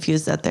they're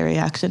confused at their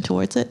reaction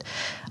towards it.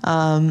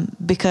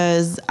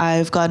 Because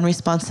I've gotten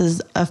responses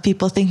of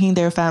people thinking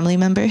they're family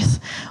members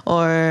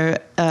or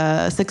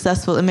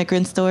successful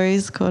immigrant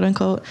stories, quote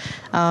unquote.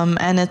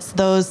 And it's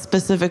those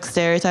specific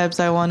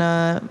stereotypes I want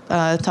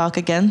to talk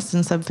against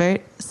and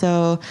subvert.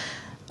 So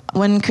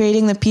when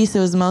creating the piece, it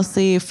was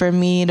mostly for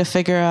me to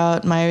figure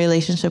out my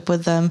relationship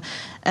with them.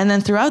 And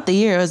then throughout the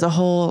year, it was a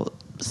whole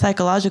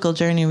psychological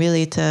journey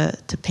really to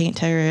paint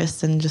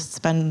terrorists and just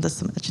spend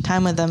this much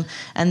time with them,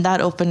 and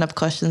that opened up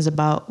questions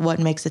about what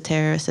makes a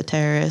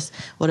terrorist,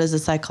 what is the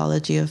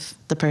psychology of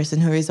the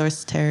person who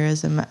resorts to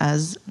terrorism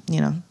as,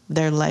 you know,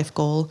 their life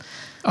goal,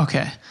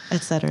 Okay.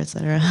 et cetera, et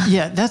cetera.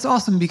 Yeah, that's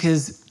awesome,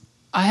 because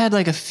I had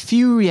like a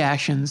few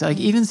reactions, like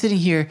even sitting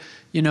here,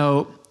 you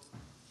know,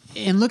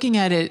 and looking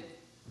at it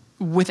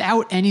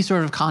without any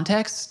sort of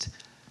context.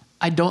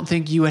 I don't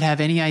think you would have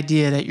any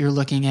idea that you're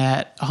looking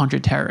at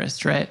 100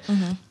 terrorists, right?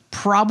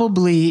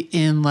 Probably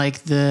in like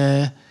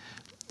the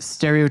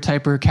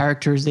stereotype or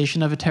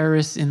characterization of a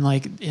terrorist in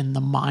the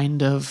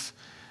mind of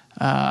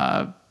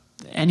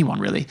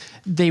anyone really,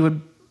 they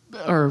would,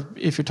 or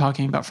if you're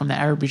talking about from the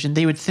Arab region,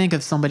 they would think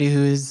of somebody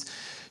who is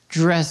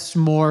dressed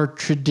more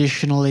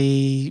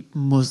traditionally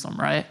Muslim,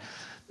 right?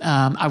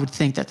 I would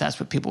think that that's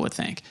what people would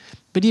think.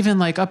 But even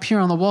like up here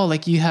on the wall,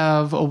 like you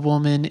have a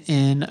woman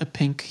in a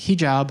pink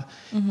hijab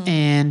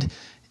and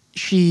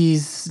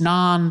she's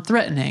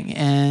non-threatening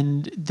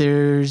and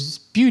there's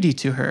beauty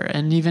to her.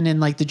 And even in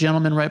like the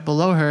gentleman right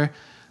below her,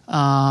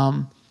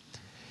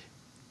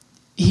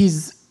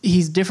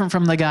 he's different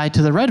from the guy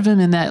to the right of him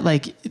in that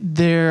like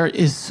there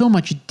is so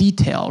much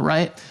detail,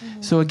 right?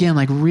 So again,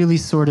 like really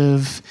sort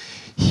of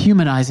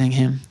humanizing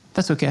him.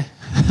 That's okay.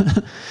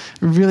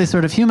 Really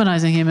sort of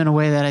humanizing him in a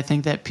way that I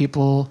think that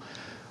people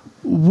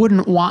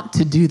wouldn't want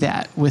to do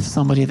that with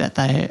somebody that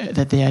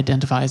they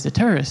identify as a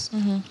terrorist.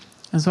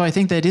 And so I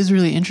think that is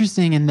really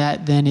interesting in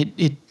that then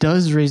it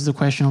does raise the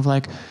question of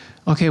like,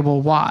 okay,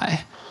 well,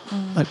 why?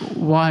 Like,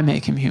 why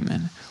make him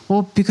human?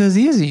 Well, because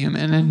he is a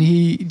human and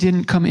he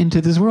didn't come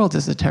into this world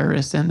as a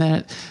terrorist, and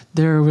that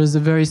there was a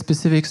very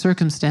specific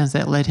circumstance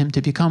that led him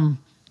to become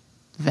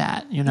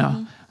that, you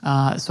know?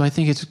 So I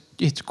think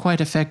it's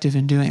quite effective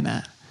in doing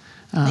that.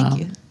 Thank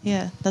you.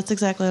 Yeah, that's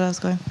exactly what I was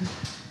going for.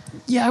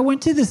 Yeah, I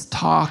went to this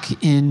talk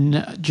in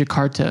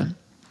Jakarta.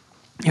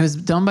 It was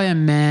done by a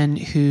man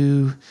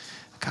who,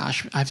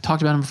 gosh, I've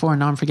talked about him before and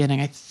now I'm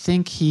forgetting. I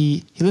think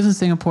he lives in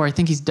Singapore. I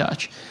think he's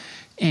Dutch.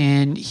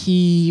 And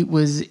he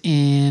was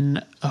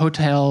in a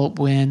hotel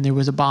when there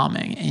was a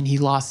bombing and he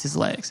lost his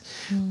legs.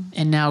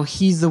 And now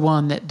he's the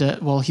one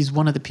he's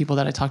one of the people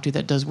that I talked to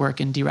that does work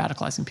in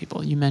de-radicalizing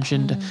people. You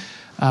mentioned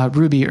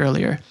Ruby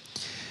earlier.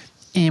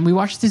 And we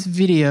watched this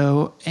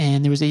video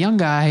and there was a young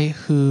guy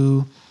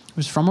who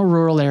was from a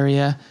rural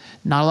area,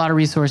 not a lot of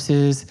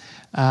resources,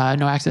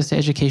 no access to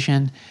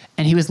education,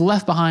 and he was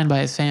left behind by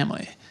his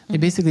family. They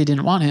basically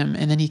didn't want him,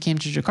 and then he came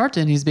to Jakarta,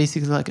 and he was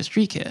basically like a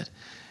street kid.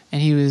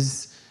 And he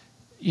was,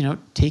 you know,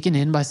 taken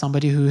in by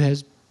somebody who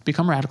has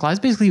become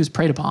radicalized. Basically, he was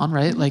preyed upon,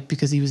 right? Like,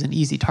 because he was an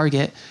easy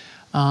target.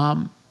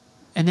 And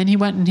then he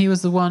went and he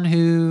was the one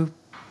who,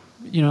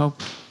 you know,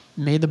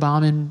 made the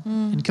bomb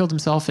and killed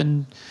himself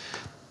and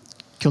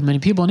killed many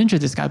people and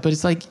injured this guy. But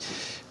it's like,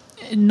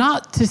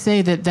 not to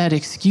say that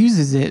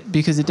excuses it,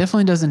 because it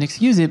definitely doesn't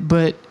excuse it,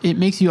 but it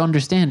makes you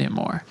understand it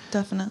more.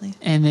 Definitely.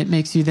 And it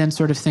makes you then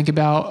sort of think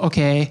about,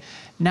 okay,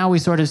 now we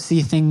sort of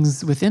see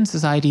things within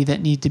society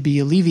that need to be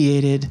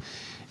alleviated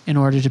in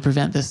order to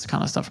prevent this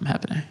kind of stuff from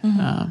happening.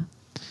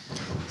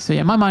 So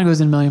yeah, my mind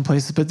goes in a million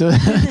places, but those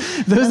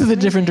are the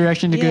different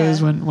direction it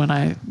goes when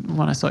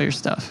I saw your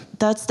stuff.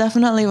 That's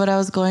definitely what I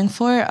was going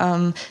for.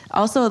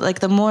 Also,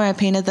 like the more I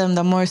painted them,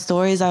 the more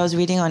stories I was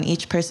reading on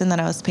each person that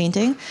I was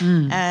painting,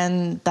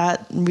 and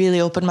that really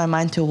opened my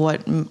mind to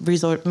what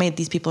made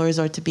these people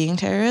resort to being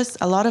terrorists.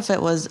 A lot of it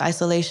was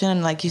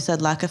isolation, like you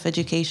said, lack of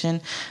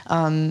education,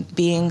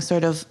 being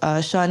sort of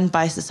shunned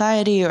by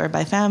society or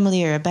by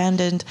family or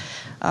abandoned,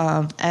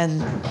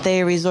 and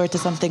they resort to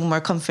something more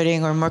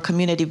comforting or more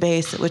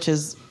community-based, which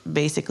is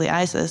basically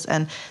ISIS.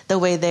 And the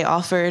way they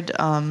offered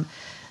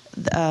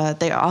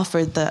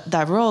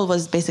that role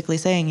was basically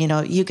saying, you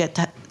know, you get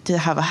to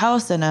have a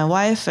house and a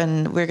wife,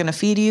 and we're going to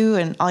feed you,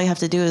 and all you have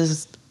to do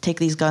is take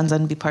these guns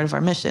and be part of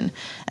our mission.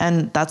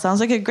 And that sounds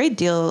like a great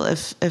deal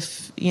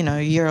if you know,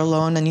 you're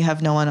alone and you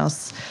have no one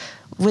else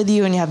with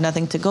you and you have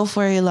nothing to go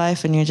for in your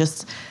life, and you're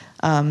just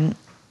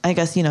I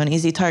guess, you know, an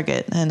easy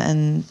target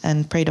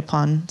and preyed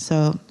upon.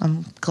 So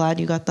I'm glad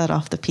you got that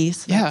off the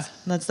piece.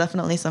 That's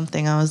definitely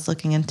something I was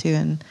looking into.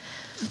 And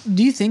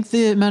do you think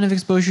the amount of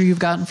exposure you've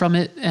gotten from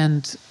it,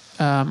 and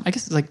I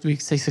guess like we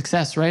say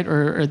success, right?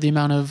 Or the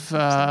amount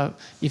of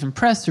even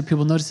press or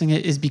people noticing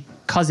it is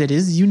because it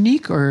is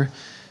unique, or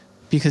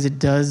because it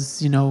does,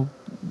 you know,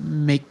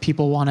 make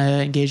people want to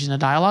engage in a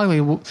dialogue?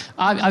 Like,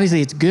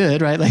 obviously it's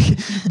good, right? Like,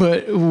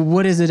 but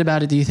what is it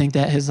about it, do you think,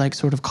 that has like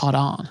sort of caught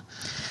on?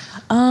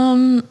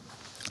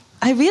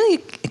 I really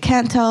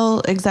can't tell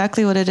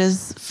exactly what it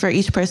is for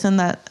each person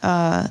that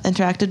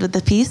interacted with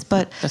the piece,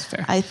 but that's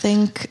fair. I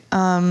think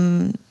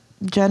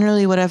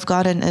generally what I've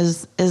gotten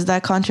is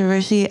that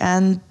controversy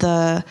and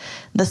the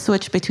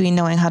switch between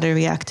knowing how to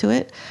react to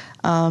it,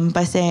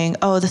 by saying,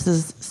 oh, this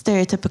is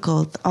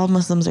stereotypical, all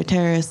Muslims are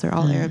terrorists or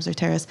all Arabs are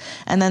terrorists.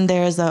 And then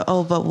there's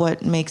but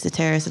what makes a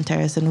terrorist and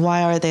terrorist, and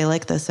why are they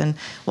like this, and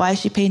why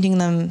is she painting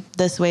them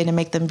this way to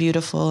make them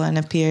beautiful and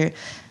appear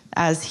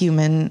as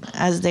human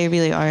as they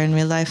really are in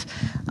real life,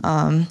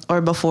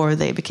 or before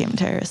they became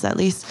terrorists, at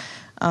least.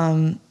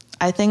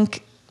 I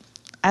think,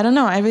 I don't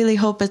know. I really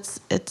hope it's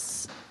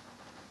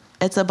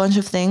a bunch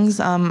of things.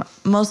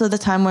 Most of the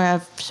time where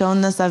I've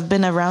shown this, I've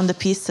been around the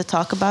piece to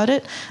talk about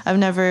it. I've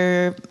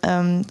never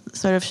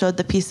sort of showed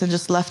the piece and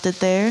just left it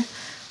there.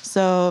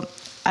 So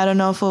I don't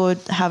know if it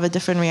would have a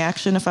different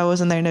reaction if I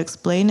wasn't there to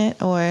explain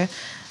it, or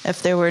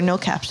if there were no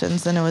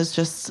captions and it was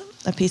just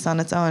a piece on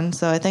its own.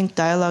 So I think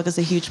dialogue is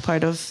a huge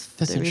part of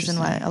the reason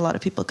why a lot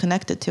of people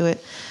connected to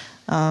it.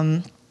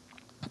 And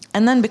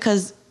then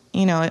because,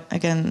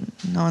 again,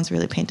 no one's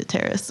really painted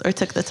terrorists or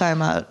took the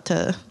time out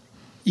to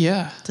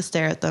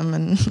stare at them.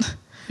 And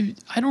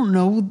I don't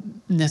know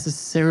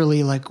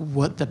necessarily like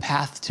what the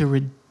path to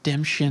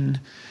redemption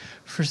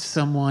for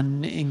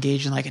someone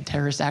engaged in like a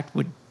terrorist act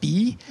would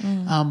be.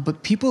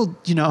 But people,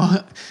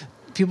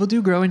 people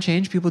do grow and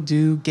change. People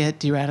do get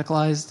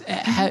de-radicalized.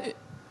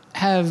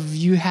 Have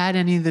you had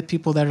any of the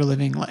people that are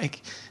living,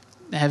 like,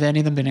 have any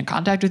of them been in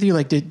contact with you?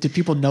 Like, do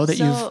people know that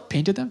you've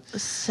painted them?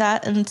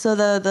 And so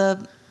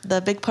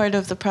the big part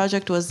of the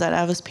project was that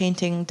I was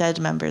painting dead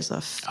members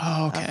of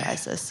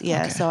ISIS.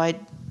 Yeah, so I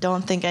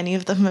don't think any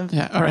of them have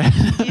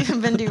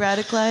even been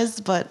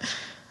de-radicalized. But,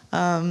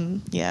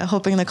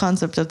 hoping the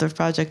concept of the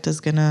project is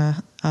going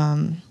to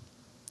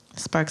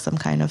spark some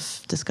kind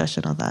of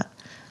discussion on that.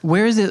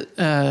 Where is it?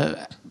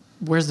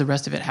 Where's the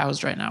rest of it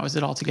housed right now? Is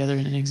it all together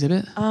in an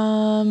exhibit?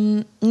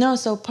 No,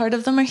 so part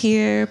of them are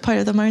here, part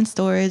of them are in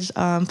storage.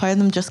 Part of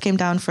them just came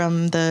down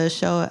from the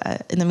show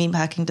in the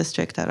meatpacking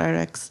district at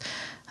RX.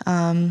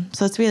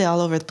 So it's really all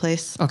over the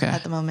place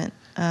at the moment.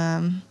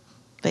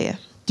 But yeah.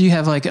 Do you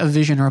have like a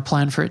vision or a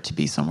plan for it to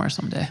be somewhere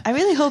someday? I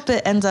really hope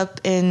it ends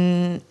up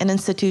in an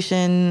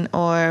institution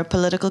or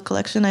political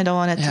collection. I don't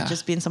want it to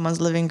just be in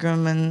someone's living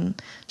room and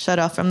shut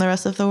off from the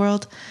rest of the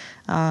world.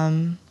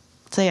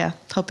 So yeah,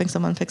 hoping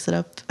someone picks it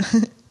up.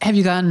 Have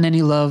you gotten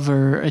any love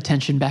or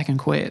attention back in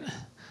Kuwait?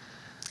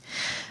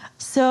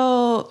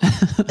 So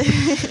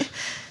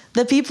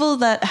the people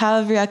that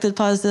have reacted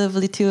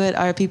positively to it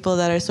are people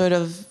that are sort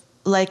of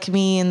like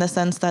me in the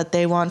sense that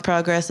they want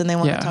progress and they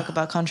want to talk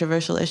about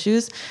controversial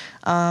issues.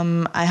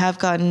 I have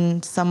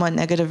gotten somewhat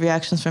negative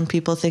reactions from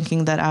people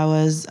thinking that I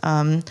was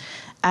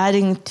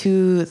adding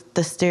to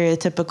the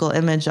stereotypical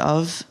image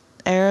of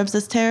Arabs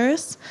as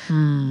terrorists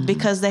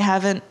because they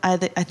haven't, I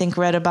think,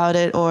 read about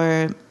it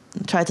or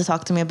tried to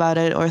talk to me about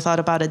it or thought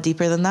about it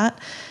deeper than that.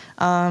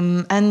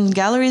 And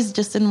galleries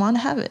just didn't want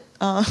to have it.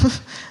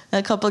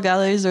 A couple of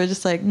galleries were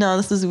just like, no,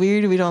 this is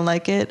weird. We don't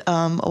like it.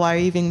 Why are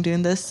you even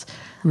doing this?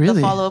 Really?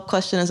 The follow-up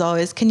question is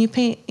always, can you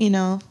paint,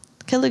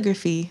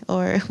 calligraphy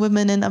or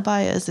women in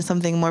abayas or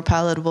something more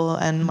palatable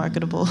and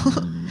marketable?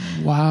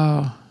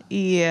 Wow.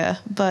 Yeah,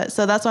 but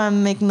so that's why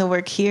I'm making the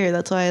work here.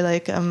 That's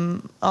why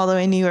I'm all the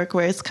way in New York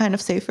where it's kind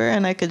of safer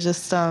and I could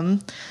just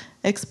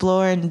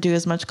explore and do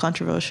as much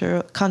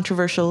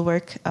controversial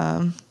work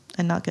and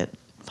not get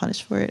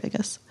punished for it, I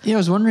guess. Yeah, I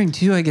was wondering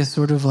too, I guess,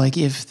 sort of like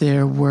if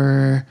there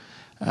were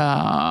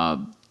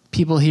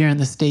people here in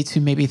the States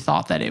who maybe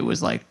thought that it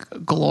was like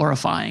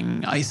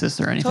glorifying ISIS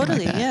or anything like that.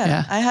 Totally,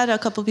 yeah. I had a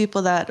couple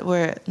people that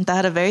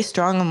had a very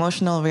strong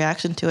emotional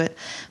reaction to it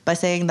by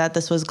saying that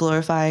this was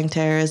glorifying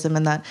terrorism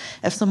and that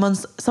if someone,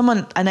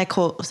 and I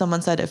quote,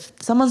 someone said, if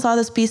someone saw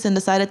this piece and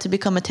decided to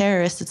become a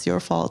terrorist, it's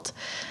your fault.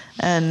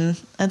 And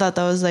I thought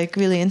that was like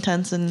really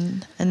intense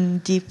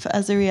and deep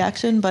as a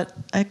reaction, but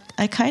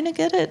I kind of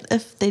get it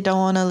if they don't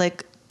want to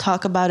like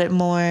talk about it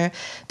more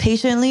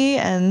patiently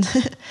and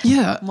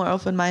more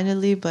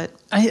open-mindedly. But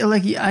I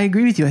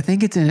agree with you. I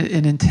think it's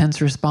an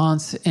intense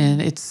response, and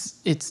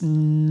it's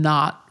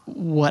not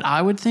what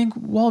I would think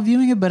while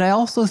viewing it. But I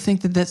also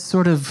think that that's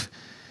sort of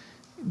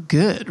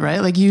good,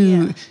 right? Like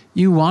you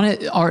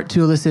want art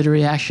to elicit a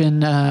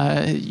reaction.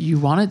 You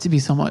want it to be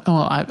somewhat.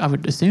 Oh, I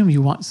would assume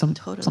you want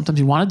sometimes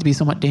you want it to be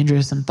somewhat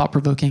dangerous and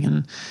thought-provoking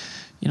and.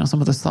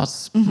 Some of those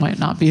thoughts might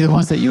not be the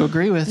ones that you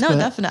agree with. No,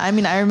 definitely. I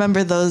mean, I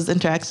remember those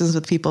interactions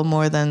with people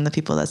more than the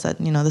people that said,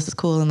 this is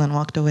cool and then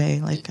walked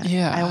away. Like,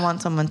 I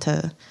want someone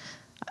to,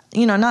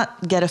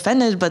 not get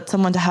offended, but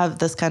someone to have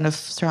this kind of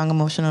strong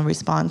emotional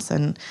response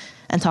and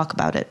talk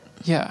about it.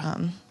 Yeah.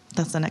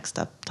 That's the next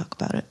step. Talk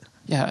about it.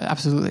 Yeah,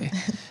 absolutely.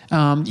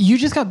 You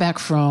just got back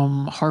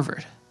from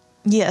Harvard.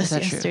 Yes,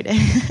 yesterday.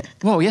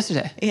 Whoa,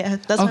 yesterday. Yeah,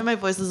 that's why my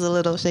voice is a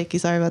little shaky.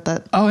 Sorry about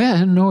that. Oh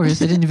yeah, no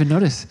worries. I didn't even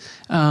notice.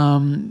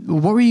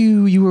 What were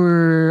you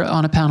were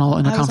on a panel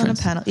in a conference? I was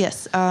on a panel,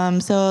 yes.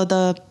 So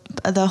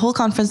the whole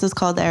conference is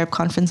called the Arab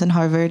Conference in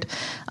Harvard.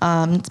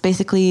 It's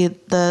basically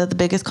the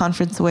biggest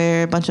conference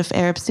where a bunch of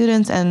Arab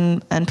students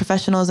and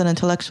professionals and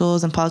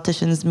intellectuals and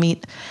politicians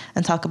meet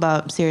and talk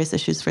about serious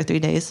issues for 3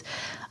 days.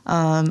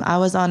 I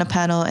was on a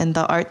panel in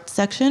the art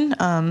section,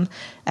 and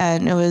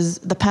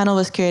the panel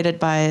was curated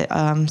by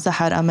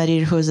Sahar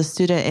Amarir, who is a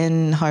student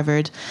in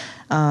Harvard,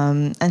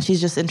 and she's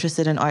just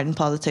interested in art and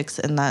politics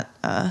in that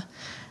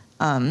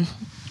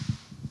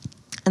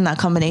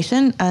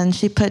combination. And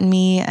she put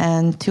me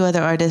and 2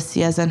 other artists,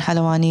 Yazan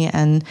Halawani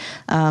and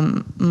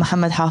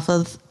Muhammad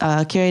Hafiz,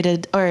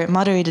 curated or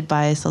moderated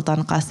by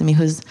Sultan Qasimi,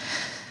 who's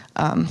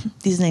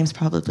These names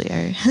probably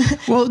are.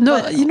 Well,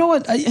 no, you know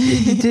what?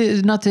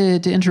 Not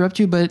to interrupt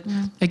you, but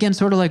again,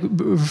 sort of like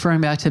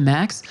referring back to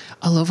Max,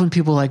 I love when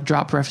people like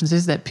drop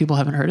references that people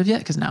haven't heard of yet,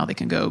 because now they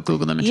can go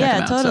Google them and check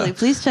them out. Yeah, totally. So.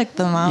 Please check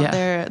them out.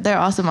 Yeah. They're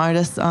awesome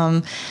artists.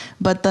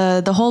 But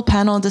the whole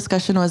panel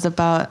discussion was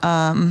about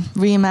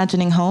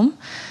reimagining home.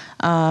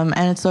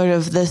 And it's sort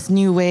of this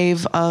new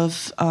wave of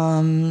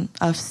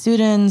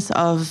students,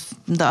 of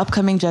the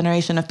upcoming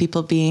generation of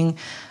people being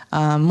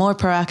more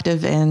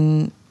proactive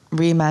in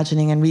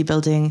reimagining and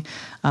rebuilding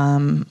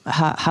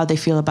how they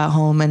feel about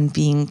home and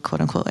being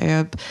quote unquote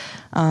Arab.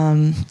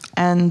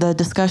 And the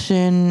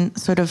discussion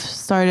sort of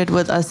started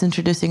with us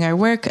introducing our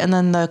work, and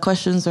then the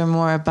questions are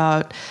more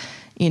about,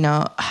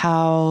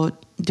 how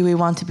do we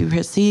want to be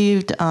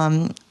perceived?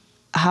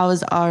 How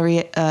is our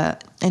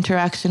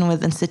interaction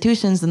with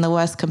institutions in the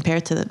West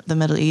compared to the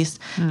Middle East?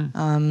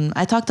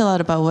 I talked a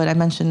lot about what I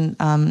mentioned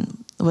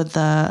with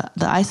the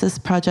ISIS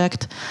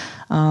project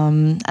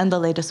and the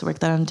latest work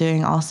that I'm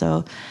doing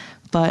also.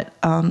 But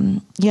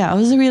it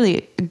was a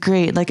really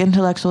great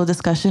intellectual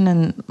discussion,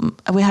 and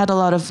we had a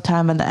lot of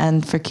time at the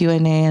end for Q&A,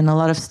 and a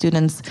lot of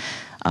students.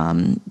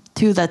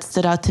 Two that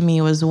stood out to me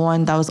was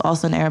one that was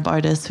also an Arab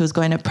artist who was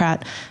going to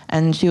Pratt,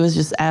 and she was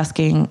just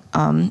asking,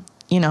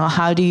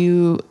 how do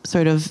you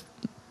sort of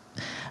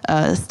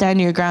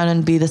stand your ground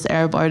and be this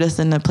Arab artist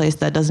in a place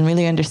that doesn't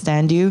really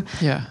understand you?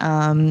 Yeah.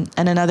 And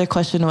another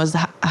question was,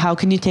 how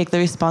can you take the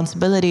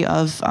responsibility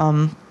of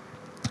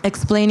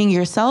explaining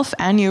yourself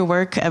and your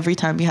work every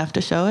time you have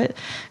to show it?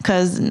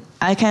 Because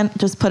I can't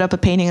just put up a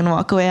painting and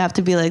walk away. I have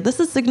to be like,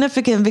 this is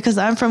significant because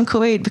I'm from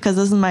Kuwait, because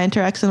this is my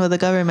interaction with the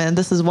government, and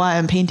this is why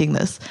I'm painting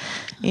this,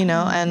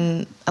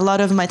 and a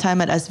lot of my time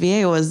at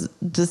SVA was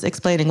just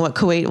explaining what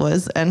Kuwait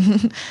was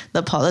and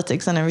the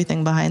politics and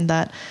everything behind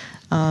that.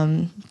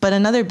 But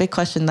another big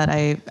question that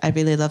I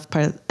really loved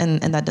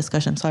in that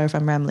discussion, sorry if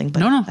I'm rambling,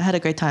 but No. I had a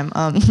great time,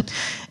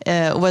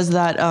 was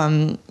that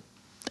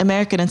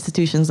American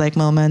institutions like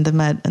MoMA and the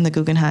Met and the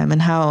Guggenheim,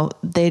 and how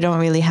they don't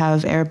really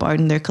have Arab art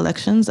in their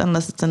collections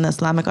unless it's in the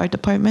Islamic art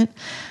department.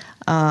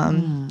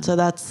 So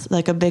that's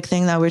a big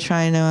thing that we're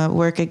trying to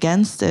work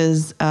against,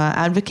 is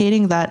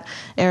advocating that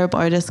Arab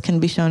artists can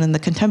be shown in the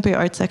contemporary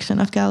art section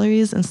of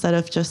galleries instead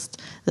of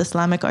just the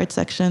Islamic art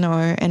section,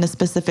 or in a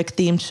specific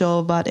themed show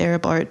about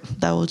Arab art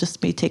that will just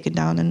be taken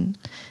down and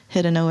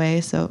hidden away.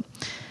 So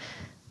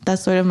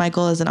that's sort of my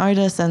goal as an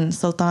artist, and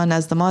Sultan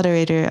as the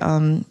moderator,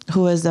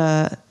 who is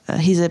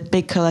he's a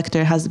big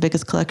collector, has the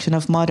biggest collection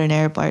of modern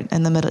Arab art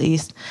in the Middle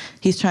East.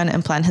 He's trying to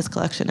implant his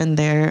collection in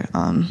their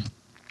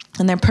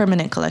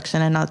permanent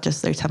collection, and not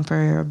just their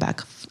temporary or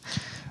back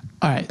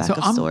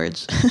of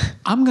storage.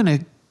 I'm going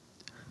to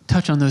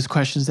touch on those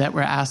questions that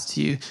were asked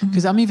to you,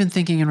 because I'm even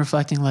thinking and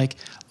reflecting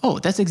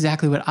that's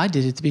exactly what I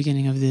did at the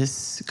beginning of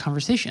this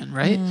conversation,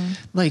 right?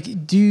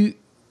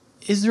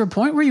 Is there a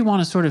point where you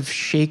want to sort of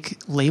shake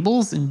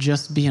labels and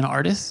just be an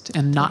artist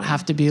and not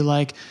have to be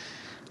like,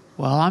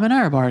 well, I'm an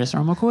Arab artist, or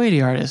I'm a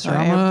Kuwaiti artist, or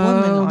I'm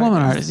a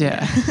woman artist.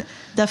 Yeah.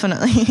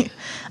 Definitely.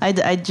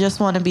 I just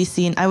want to be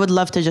seen. I would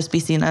love to just be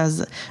seen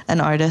as an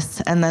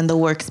artist, and then the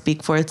work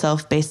speak for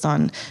itself based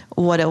on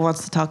what it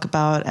wants to talk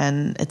about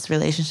and its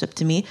relationship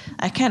to me.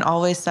 I can't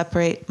always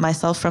separate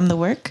myself from the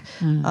work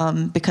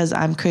because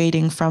I'm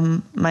creating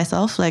from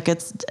myself.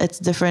 It's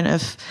different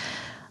if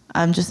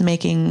I'm just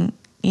making,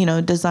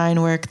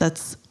 design work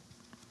that's,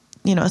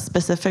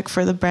 specific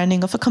for the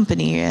branding of a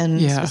company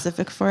and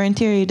specific for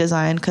interior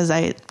design, because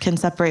I can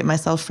separate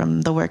myself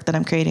from the work that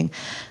I'm creating.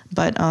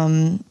 But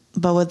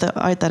with the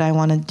art that I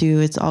want to do,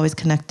 it's always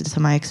connected to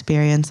my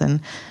experience,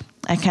 and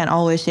I can't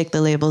always shake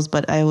the labels,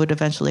 but I would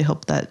eventually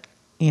hope that,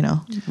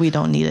 we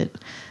don't need it.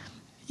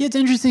 Yeah, it's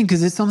interesting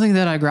because it's something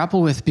that I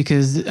grapple with,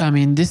 because,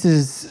 this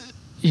is,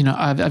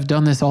 I've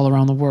done this all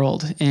around the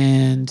world,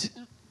 and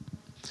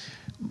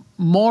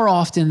more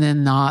often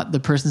than not,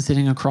 the person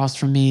sitting across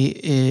from me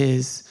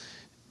is,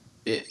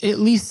 at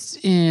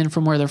least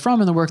from where they're from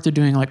and the work they're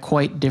doing,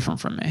 quite different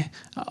from me.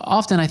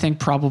 Often I think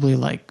probably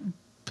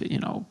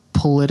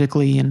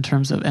politically in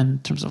terms of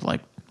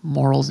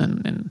morals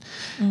and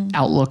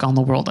outlook on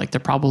the world, they're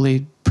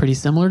probably pretty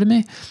similar to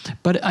me.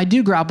 But I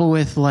do grapple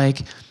with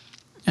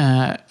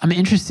I'm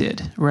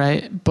interested,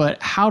 right?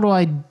 But how do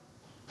I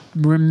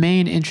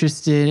remain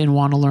interested and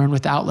want to learn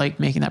without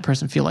making that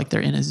person feel like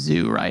they're in a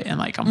zoo, right?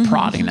 And I'm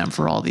prodding them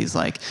for all these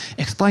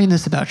explain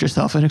this about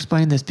yourself and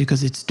explain this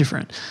because it's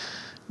different.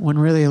 When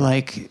really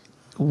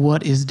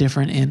what is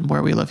different in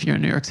where we live here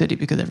in New York City,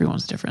 because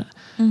everyone's different.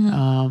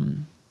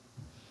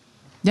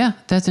 Yeah,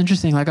 that's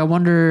interesting. I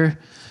wonder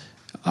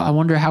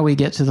how we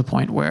get to the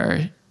point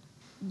where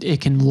it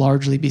can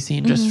largely be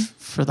seen just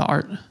for the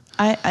art.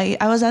 I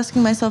was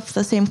asking myself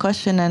the same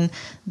question, and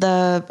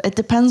it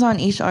depends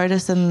on each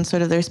artist and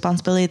sort of the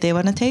responsibility they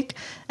want to take.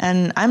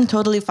 And I'm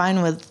totally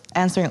fine with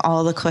answering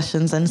all the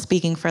questions and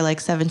speaking for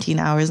 17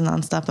 hours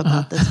nonstop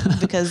about this,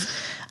 because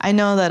I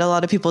know that a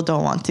lot of people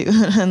don't want to,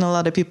 and a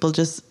lot of people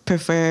just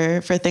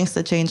prefer for things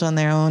to change on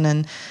their own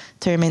and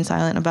to remain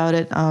silent about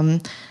it.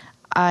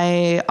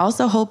 I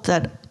also hope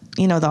that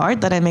the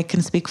art that I make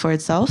can speak for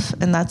itself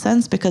in that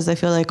sense, because I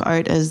feel like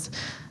art is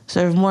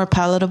sort of more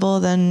palatable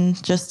than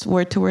just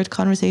word-to-word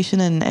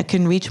conversation, and it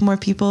can reach more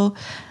people.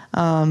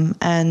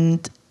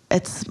 And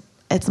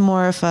it's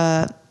more of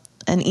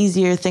an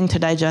easier thing to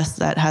digest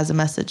that has a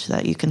message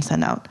that you can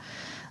send out.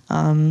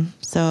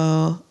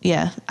 So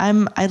yeah,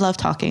 I love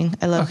talking.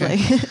 I love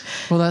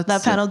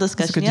that panel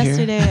discussion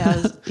yesterday.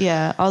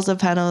 I was a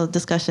panel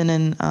discussion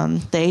in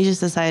the Asian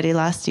Society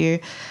last year.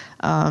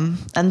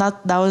 And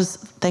that was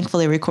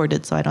thankfully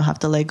recorded, so I don't have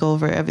to go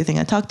over everything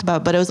I talked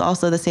about, but it was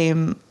also the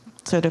same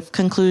sort of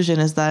conclusion,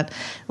 is that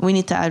we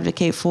need to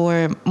advocate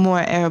for more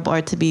Arab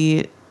art to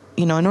be,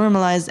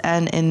 normalized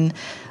and in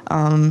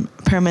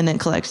permanent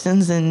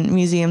collections in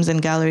museums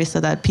and galleries, so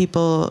that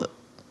people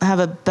have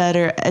a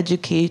better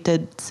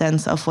educated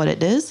sense of what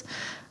it is.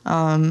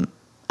 And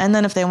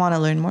then if they want to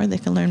learn more, they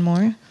can learn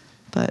more.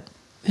 But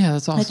yeah,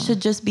 that's awesome. It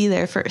should just be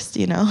there first,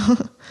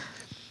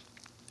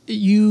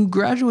 You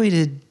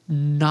graduated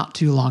not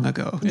too long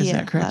ago, is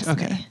that correct? Last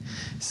Okay. May.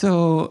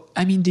 So,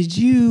 I mean, did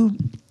you,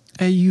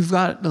 you've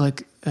got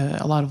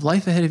a lot of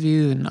life ahead of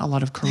you and a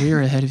lot of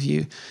career ahead of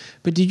you,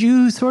 but did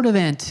you sort of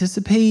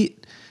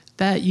anticipate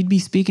that you'd be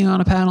speaking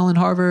on a panel in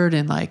Harvard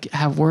and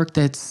have work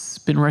that's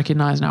been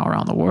recognized now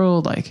around the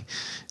world?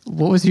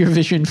 What was your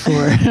vision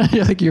for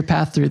your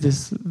path through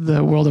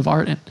the world of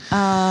art?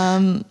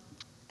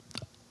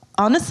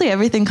 Honestly,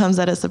 everything comes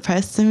at a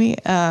surprise to me.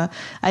 I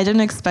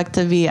didn't expect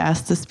to be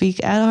asked to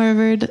speak at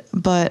Harvard,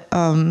 but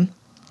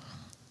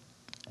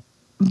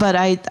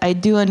I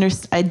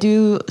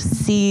do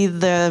see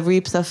the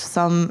reaps of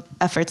some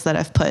efforts that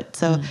I've put.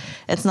 So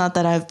it's not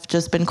that I've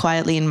just been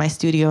quietly in my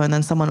studio and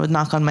then someone would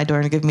knock on my door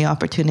and give me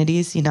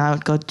opportunities. I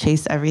would go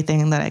chase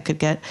everything that I could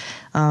get.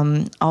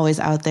 Always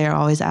out there,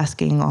 always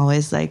asking,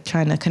 always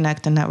trying to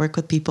connect and network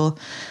with people.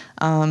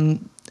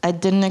 I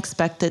didn't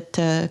expect it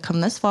to come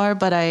this far,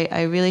 but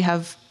I really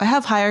have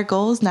higher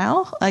goals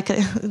now.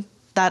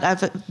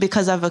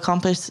 Because I've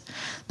accomplished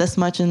this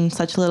much in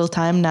such little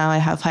time now, I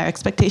have higher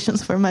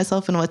expectations for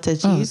myself and what to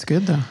achieve. Oh, that's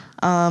good though.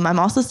 I'm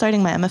also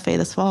starting my MFA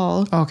this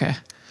fall. Okay.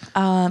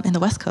 In the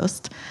West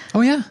Coast.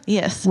 Oh yeah?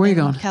 Yes. Where are you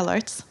going? Cal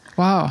Arts.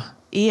 Wow.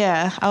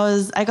 Yeah,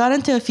 I got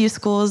into a few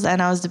schools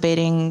and I was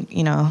debating,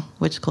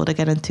 which school to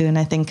get into, and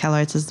I think Cal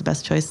Arts is the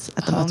best choice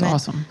at the moment. That's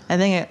awesome. I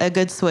think a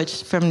good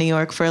switch from New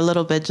York for a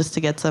little bit, just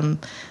to get some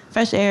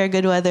fresh air,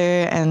 good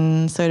weather,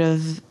 and sort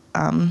of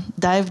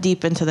dive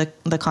deep into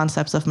the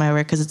concepts of my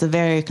work, because it's a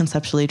very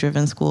conceptually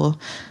driven school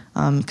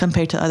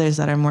compared to others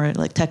that are more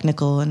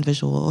technical and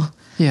visual.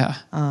 Yeah,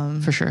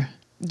 for sure.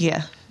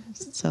 Yeah.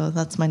 So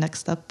that's my next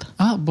step.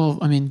 Oh, well,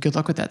 I mean, good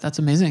luck with that. That's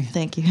amazing.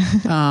 Thank you.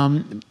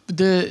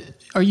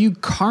 Are you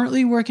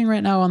currently working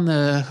right now on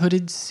the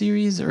Hooded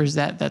series, or is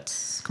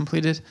that's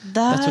completed?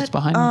 That's what's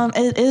behind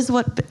you? It is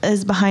what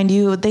is behind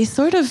you. They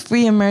sort of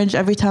reemerge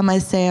every time I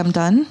say I'm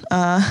done.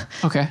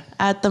 Okay.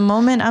 At the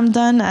moment I'm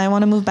done, I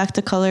want to move back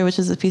to color, which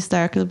is the piece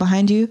directly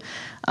behind you.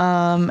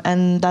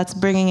 And that's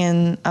bringing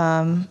in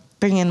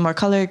more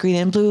color, green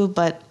and blue,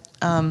 but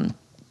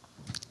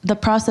the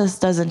process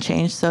doesn't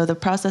change. So the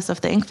process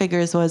of the ink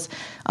figures was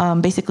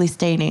basically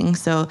staining.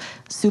 So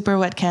super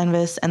wet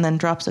canvas and then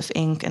drops of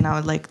ink, and I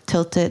would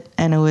tilt it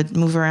and it would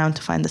move around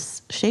to find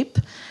this shape.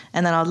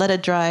 And then I'll let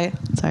it dry.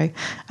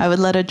 I would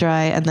let it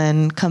dry and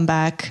then come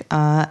back,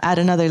 add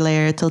another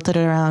layer, tilt it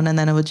around, and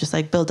then it would just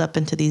build up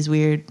into these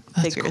weird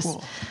figures.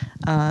 Cool.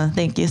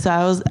 Thank you. So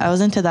I was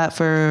into that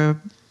for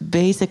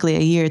basically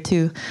a year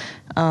too.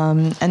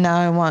 And now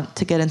I want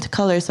to get into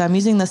color. So I'm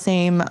using the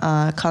same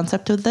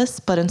concept with this,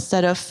 but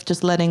instead of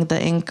just letting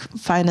the ink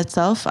find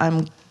itself,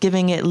 I'm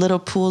giving it little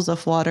pools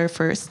of water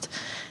first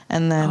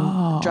and then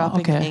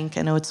dropping ink,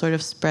 and it would sort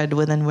of spread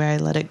within where I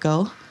let it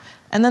go.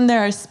 And then there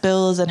are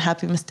spills and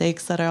happy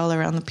mistakes that are all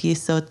around the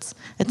piece. So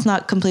it's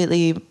not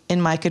completely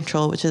in my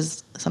control, which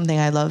is something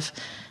I love.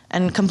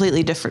 And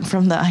completely different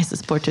from the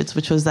Isis portraits,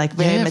 which was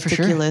very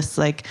meticulous,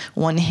 sure.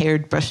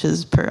 1-haired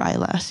brushes per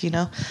eyelash,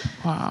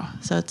 Wow.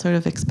 So it's sort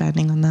of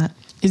expanding on that.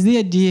 Is the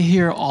idea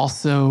here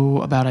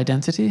also about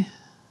identity?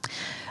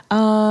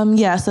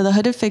 Yeah, so the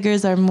Hooded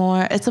figures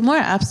it's a more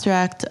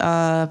abstract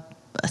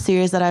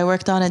series that I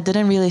worked on. It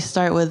didn't really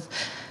start with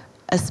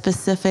a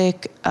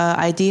specific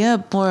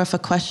idea, more of a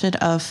question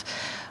of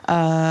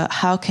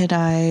how can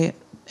I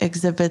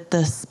exhibit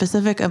the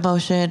specific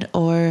emotion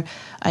or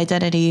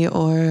identity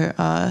or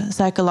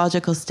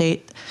psychological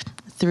state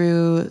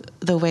through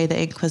the way the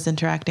ink was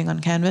interacting on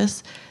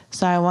canvas.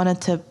 So I wanted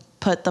to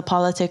put the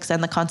politics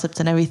and the concepts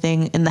and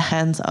everything in the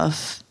hands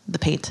of the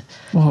paint.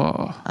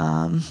 Whoa.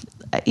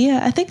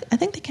 Yeah, I think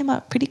they came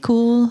out pretty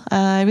cool.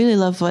 I really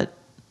love what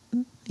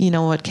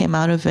came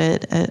out of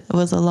it. It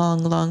was a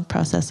long, long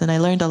process, and I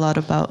learned a lot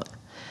about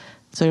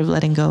sort of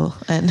letting go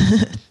and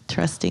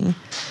trusting.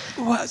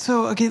 Well,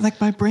 so, okay,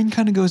 my brain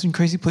kind of goes in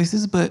crazy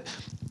places, but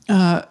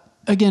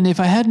again, if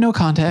I had no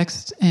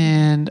context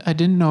and I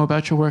didn't know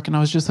about your work and I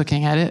was just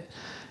looking at it,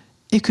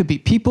 it could be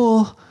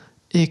people,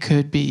 it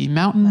could be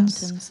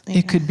mountains, yeah.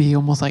 It could be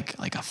almost like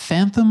a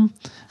phantom,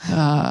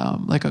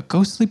 like a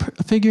ghostly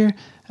figure.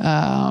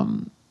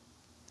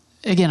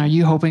 again, are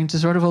you hoping to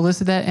sort of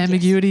elicit that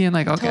ambiguity and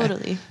like, okay.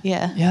 Totally.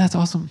 Yeah. Yeah, that's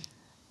awesome.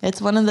 It's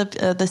one of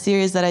the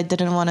series that I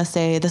didn't want to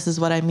say, this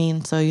is what I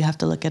mean, so you have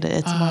to look at it.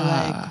 It's more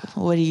like,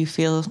 what do you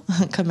feel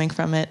coming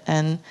from it?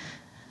 And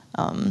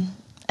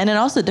it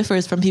also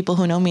differs from people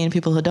who know me and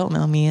people who don't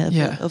know me.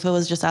 If it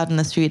was just out in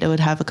the street, it would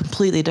have a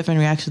completely different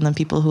reaction than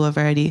people who have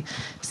already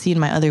seen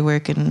my other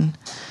work. And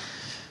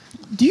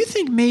do you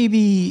think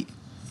maybe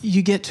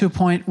you get to a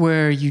point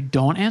where you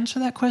don't answer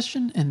that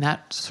question and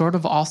that sort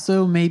of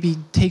also maybe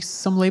takes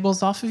some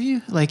labels off of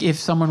you? Like if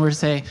someone were to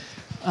say,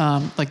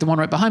 like the one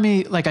right behind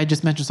me, like I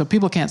just mentioned, so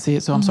people can't see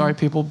it, so I'm sorry,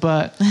 people.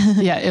 But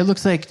yeah, it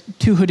looks like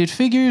two hooded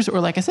figures,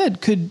 or like I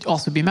said, could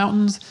also be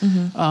mountains.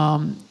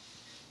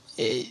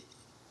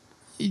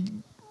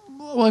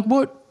 Like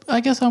what? I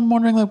guess I'm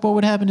wondering, like, what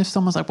would happen if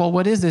someone's like, "Well,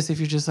 what is this?" If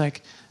you're just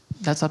like,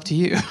 "That's up to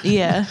you."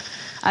 Yeah,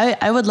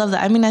 I would love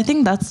that. I mean, I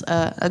think that's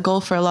a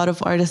goal for a lot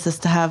of artists, is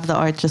to have the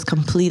art just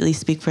completely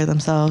speak for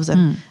themselves,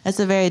 and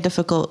it's a very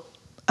difficult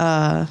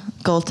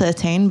goal to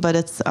attain, but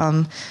it's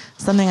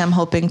something I'm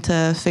hoping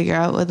to figure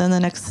out within the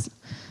next,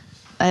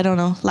 I don't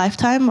know,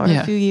 lifetime or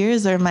a few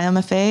years, or my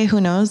MFA,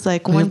 who knows,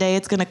 like one day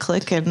it's going to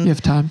click and you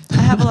have time. I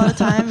have a lot of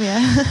time.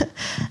 Yeah.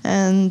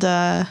 And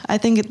I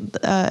think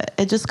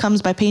it just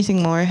comes by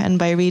painting more and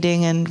by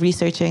reading and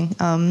researching,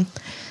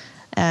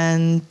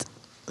 and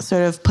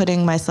sort of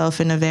putting myself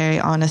in a very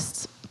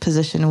honest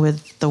position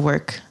with the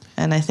work.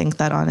 And I think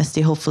that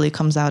honesty hopefully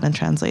comes out and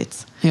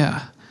translates.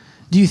 Yeah.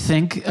 Do you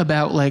think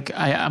about, like,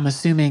 I'm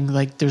assuming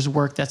like there's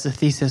work that's a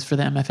thesis for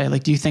the MFA.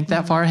 Like, do you think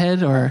that far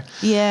ahead, or?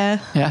 Yeah.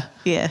 Yeah.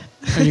 Yeah.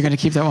 Or you're going to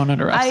keep that one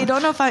under wraps? I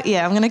don't know if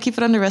I'm going to keep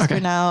it under wraps for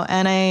now.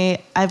 And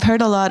I've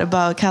heard a lot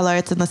about Cal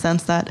Arts in the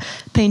sense that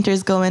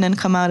painters go in and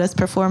come out as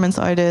performance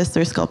artists,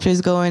 or sculptors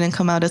go in and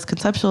come out as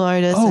conceptual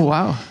artists. Oh,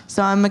 wow.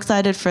 So I'm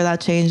excited for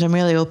that change. I'm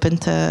really open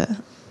to,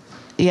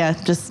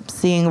 just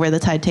seeing where the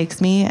tide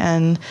takes me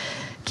and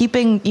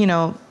keeping,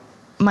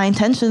 my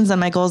intentions and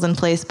my goals in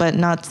place, but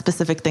not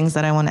specific things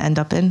that I want to end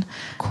up in.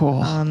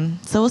 Cool.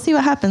 So we'll see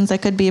what happens. I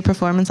could be a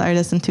performance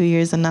artist in 2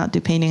 years and not do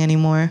painting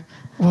anymore.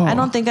 Whoa. I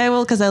don't think I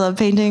will, because I love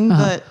painting,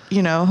 but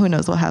who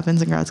knows what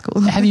happens in grad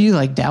school. Have you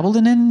like dabbled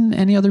in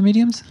any other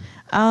mediums?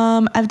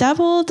 I've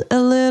dabbled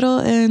a little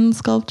in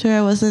sculpture.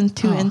 I wasn't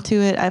too into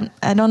it.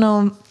 I don't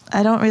know.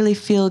 I don't really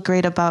feel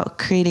great about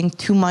creating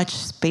too much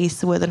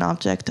space with an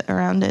object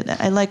around it.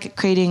 I like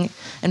creating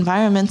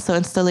environments, so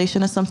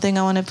installation is something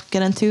I want to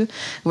get into.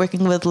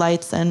 Working with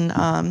lights and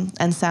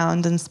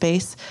sound and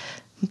space.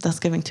 That's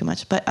giving too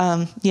much, but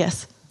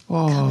yes.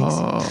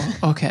 Whoa.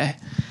 Okay.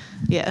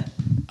 Yeah.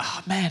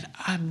 Oh man,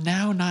 I'm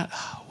now not.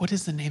 What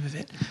is the name of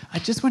it? I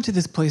just went to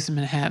this place in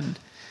Manhattan.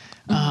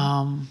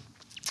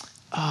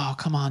 Oh,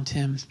 come on,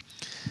 Tim.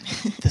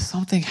 The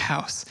something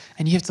house,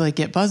 and you have to like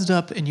get buzzed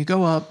up, and you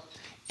go up.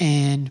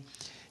 And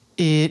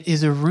it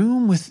is a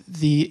room with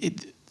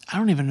I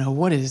don't even know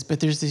what it is,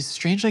 but there's these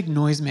strange like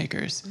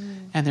noisemakers,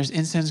 and there's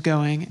incense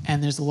going,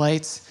 and there's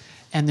lights,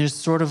 and there's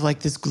sort of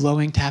like this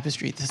glowing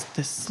tapestry, this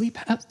sleep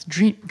house,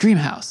 dream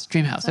house.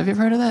 Have you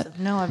ever heard of that?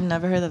 No, I've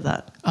never heard of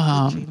that.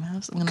 Dream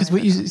house. Because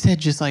what you said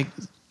just like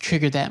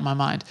triggered that in my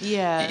mind.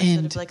 Yeah,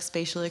 and sort of like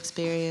spatial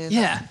experience.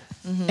 Yeah,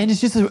 and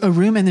it's just a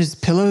room, and there's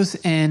pillows,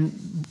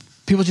 and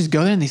people just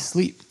go there and they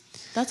sleep.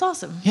 That's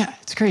awesome. Yeah,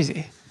 it's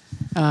crazy.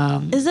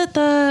 Is it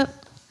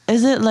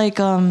like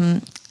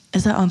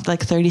is that on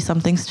like 30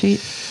 something street?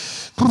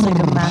 It's like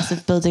a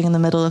massive building in the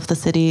middle of the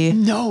city.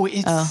 No,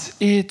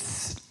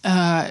 it's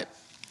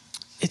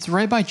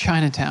right by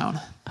Chinatown.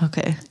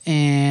 Okay.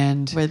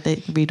 And where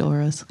they read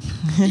auras.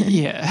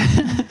 Yeah.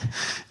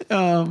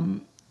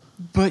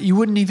 But you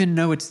wouldn't even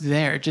know it's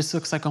there. It just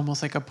looks like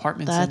almost like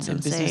apartments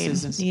and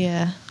businesses and stuff.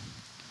 Yeah.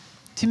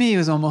 To me, it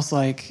was almost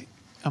like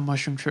a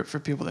mushroom trip for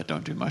people that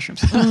don't do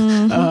mushrooms.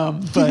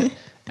 But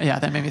yeah,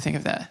 that made me think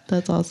of that.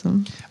 That's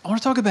awesome. I want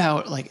to talk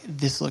about like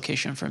this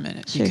location for a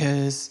minute, sure.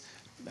 because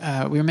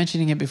we were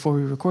mentioning it before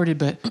we recorded,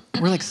 but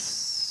we're like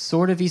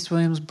sort of East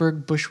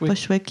Williamsburg,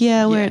 Bushwick.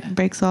 Yeah, where it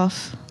breaks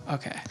off.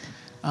 Okay.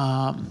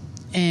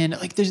 And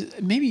like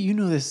there's, maybe you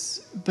know this,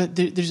 but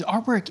there's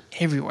artwork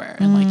everywhere,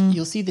 and like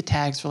you'll see the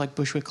tags for like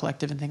Bushwick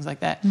Collective and things like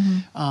that.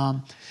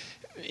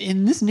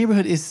 In this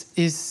neighborhood,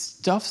 is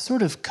stuff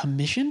sort of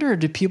commissioned, or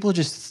do people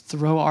just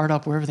throw art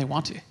up wherever they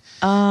want to?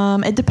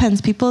 It depends.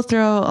 People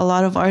throw a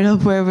lot of art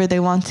up wherever they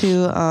want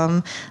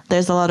to.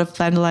 There's a lot of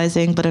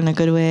vandalizing, but in a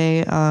good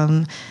way.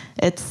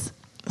 It's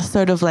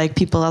sort of like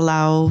people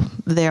allow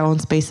their own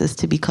spaces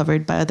to be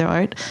covered by other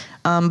art.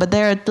 But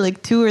there are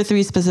like 2 or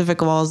 3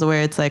 specific walls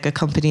where it's like a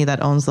company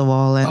that owns the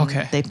wall, and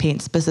they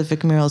paint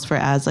specific murals for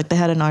ads. Like they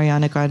had an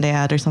Ariana Grande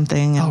ad or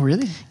something. Oh,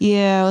 really?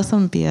 Yeah, it was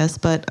some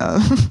BS,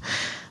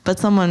 but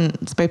someone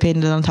spray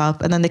painted it on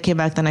top, and then they came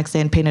back the next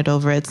day and painted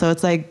over it. So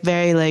it's like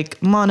very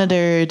like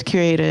monitored,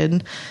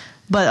 curated.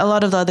 But a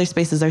lot of the other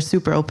spaces are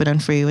super open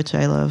and free, which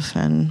I love,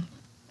 and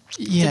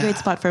it's a great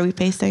spot for wheat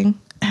pasting.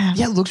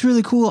 Yeah, it looks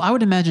really cool. I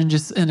would imagine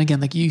and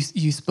again, like you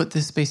split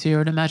this space here.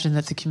 I would imagine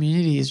that the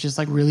community is just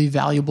like really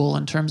valuable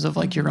in terms of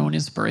like your own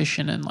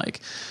inspiration and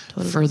like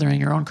furthering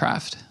your own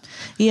craft.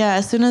 Yeah,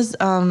 as soon as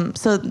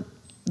so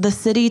the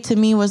city to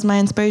me was my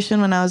inspiration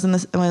when I was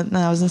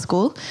in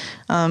school,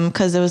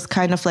 because it was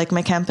kind of like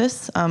my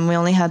campus. We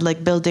only had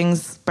like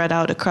buildings spread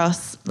out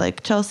across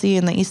like Chelsea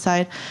and the east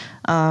side,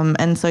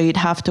 and so you'd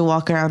have to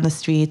walk around the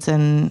streets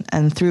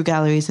and through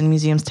galleries and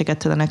museums to get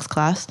to the next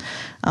class.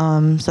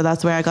 So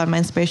that's where I got my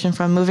inspiration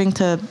from. Moving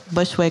to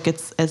Bushwick,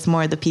 it's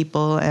more the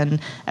people and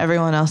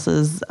everyone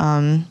else's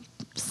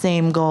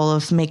same goal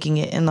of making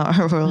it in the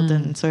art world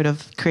and sort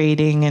of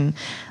creating and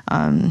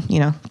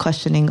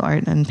questioning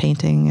art and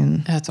painting.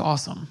 And That's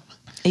awesome.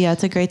 yeah,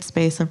 it's a great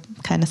space. I'm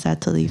kind of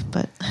sad to leave,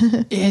 but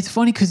It's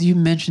funny because you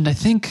mentioned, I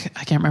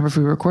can't remember if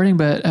we were recording,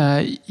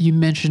 but you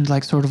mentioned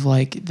like sort of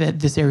like that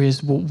this area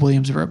is what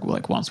Williamsburg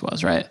like once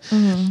was, right?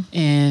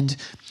 And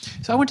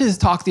so I went to this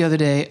talk the other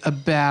day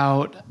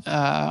about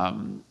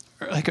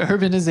like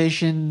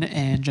urbanization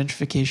and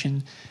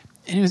gentrification,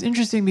 and it was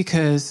interesting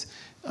because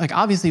like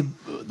obviously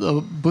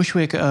the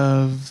Bushwick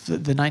of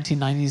the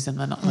 1990s and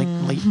the like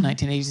late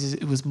 1980s,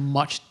 it was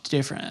much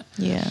different.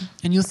 yeah,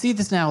 And you'll see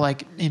this now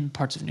like in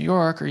parts of New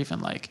York or even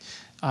like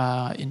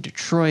in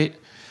Detroit,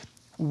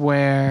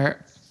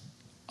 where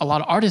a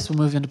lot of artists will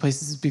move into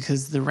places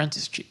because the rent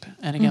is cheap.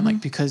 And again, like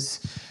because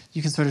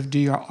you can sort of do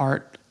your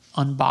art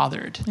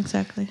unbothered.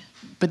 exactly.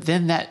 But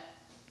then that,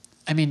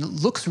 I mean,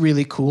 looks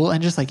really cool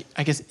and just like,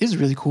 I guess is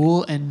really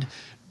cool and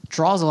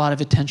draws a lot of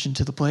attention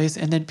to the place,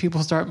 and then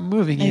people start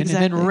moving in, and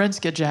then rents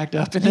get jacked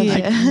up, and then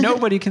like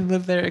nobody can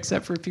live there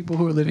except for people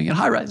who are living in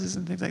high rises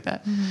and things like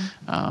that.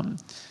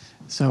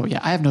 So yeah,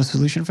 I have no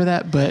solution for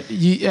that. But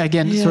you,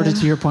 again, sort of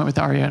to your point with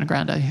the Ariana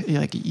Grande,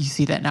 like you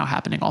see that now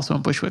happening also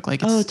in Bushwick.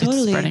 Like it's,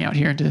 totally. it's spreading out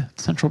here into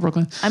central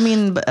Brooklyn. I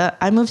mean,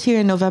 I moved here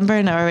in November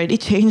and I already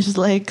changed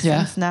like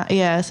since now.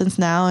 Yeah, since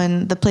now.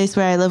 And the place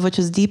where I live, which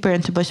was deeper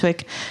into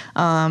Bushwick,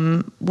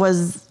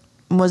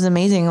 was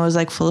amazing. It was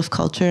like full of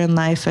culture and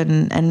life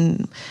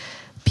and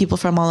people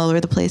from all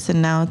over the place.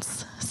 And now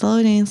it's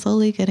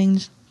slowly getting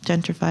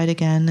gentrified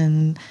again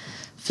and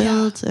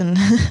filled, and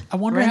I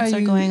wonder rents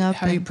are going up.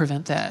 How you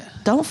prevent that?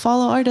 Don't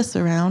follow artists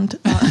around.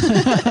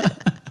 I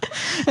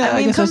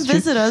mean, come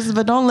visit us,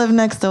 but don't live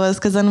next to us,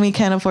 because then we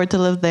can't afford to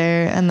live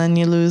there, and then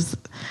you lose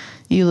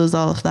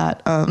all of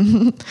that.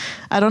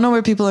 I don't know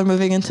where people are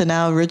moving into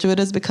now. Ridgewood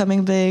is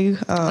becoming big,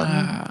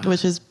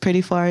 which is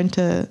pretty far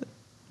into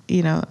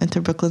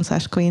Brooklyn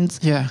 / Queens.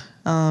 Yeah.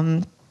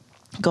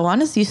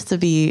 Gowanus used to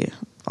be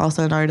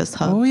also an artist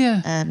hub. Oh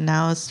yeah. And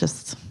now it's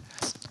just.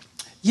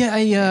 Yeah,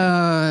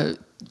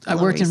 I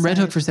worked in Red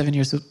Hook for 7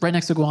 years, so right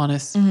next to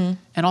Gowanus.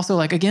 And also,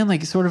 like, again,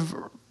 like sort of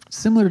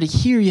similar to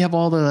here, you have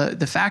all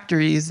the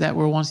factories that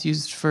were once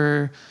used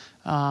for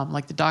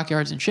like the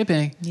dockyards and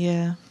shipping.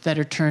 Yeah. That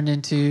are turned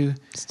into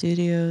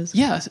studios.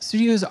 Yeah,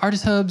 studios,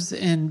 artist hubs,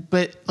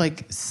 but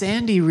like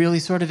Sandy really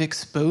sort of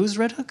exposed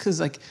Red Hook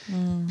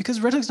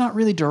because Red Hook's not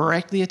really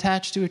directly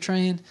attached to a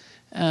train.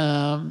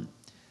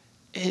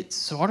 It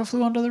sort of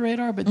flew under the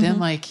radar, but then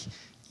like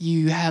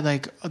you had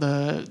like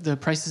the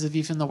prices of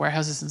even the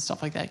warehouses and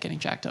stuff like that getting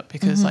jacked up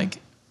because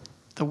like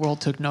the world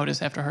took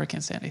notice after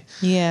Hurricane Sandy.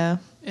 Yeah.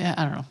 Yeah,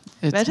 I don't know.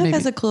 Red Hook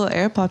has a cool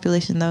Arab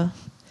population though.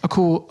 A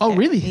cool. Oh,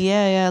 really?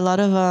 Yeah. A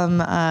lot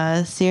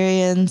of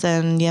Syrians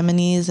and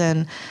Yemenis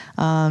and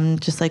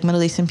just like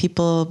Middle Eastern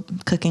people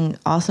cooking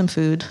awesome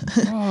food.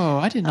 Oh,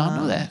 I did not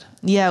know that.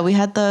 Yeah, we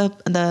had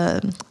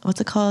the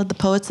what's it called? The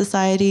Poets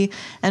Society,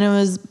 and it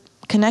was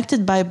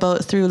connected by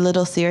boat through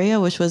Little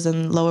Syria, which was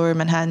in Lower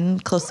Manhattan,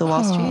 close to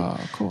Wall Street. Oh,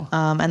 cool.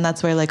 And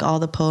that's where like all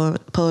the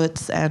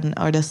poets and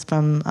artists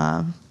from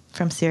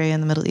Syria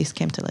and the Middle East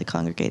came to like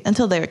congregate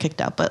until they were kicked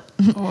out. But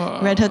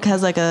Red Hook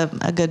has like a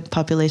good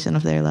population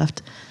of there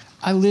left.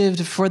 I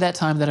lived, for that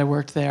time that I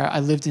worked there, I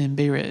lived in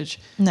Bay Ridge.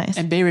 Nice.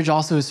 And Bay Ridge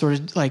also is sort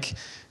of like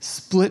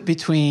split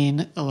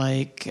between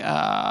like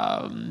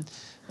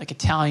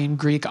Italian,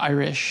 Greek,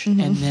 Irish,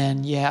 and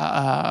then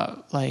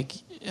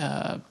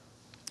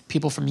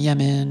people from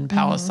Yemen,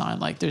 Palestine.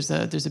 Like there's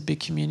a big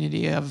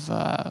community of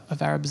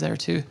Arabs there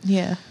too.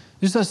 Yeah.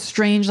 There's a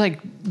strange, like,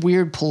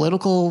 weird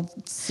political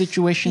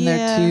situation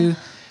there too.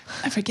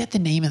 I forget the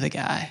name of the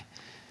guy,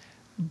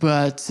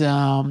 but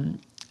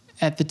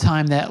at the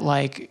time that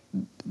like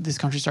this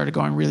country started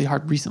going really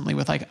hard recently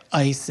with like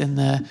ICE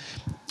and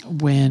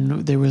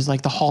when there was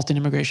like the halt in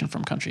immigration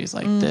from countries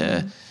like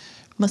the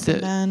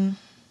Muslim ban.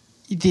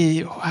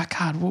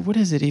 What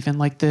is it even,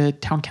 like the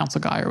town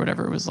council guy or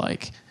whatever was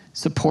like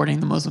supporting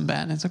the Muslim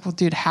ban. It's like, well,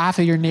 dude, half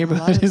of your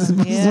neighborhood is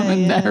Muslim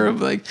and Arab.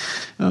 Like,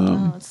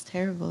 it's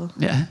terrible.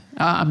 Yeah,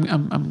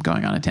 I'm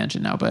going on a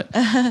tangent now, but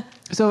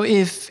so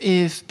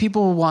if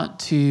people want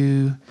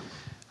to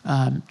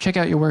check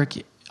out your work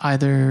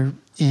either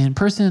in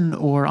person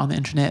or on the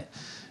internet,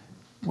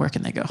 where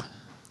can they go?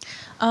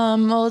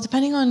 Well,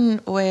 depending on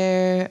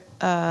where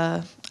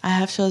I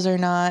have shows or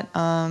not,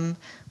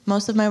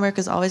 most of my work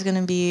is always going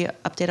to be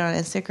updated on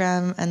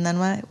Instagram and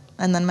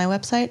then my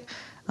website.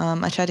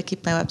 I try to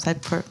keep my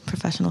website for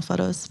professional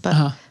photos, but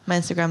my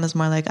Instagram is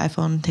more like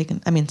Samsung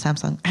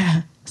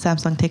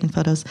taking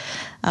photos.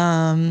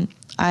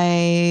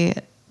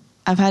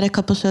 I've had a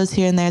couple shows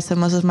here and there, so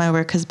most of my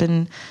work has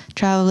been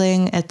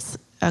traveling. It's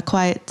a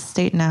quiet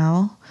state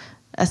now,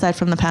 aside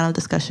from the panel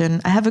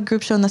discussion. I have a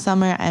group show in the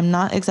summer. I'm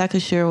not exactly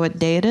sure what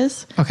day it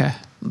is. Okay.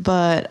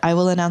 But I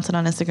will announce it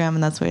on Instagram,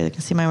 and that's where they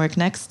can see my work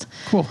next.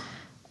 Cool.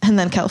 And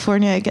then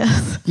California, I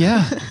guess.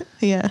 Yeah.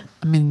 Yeah.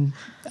 I mean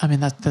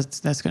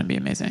that's going to be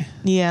amazing.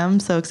 Yeah, I'm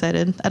so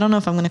excited. I don't know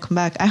if I'm going to come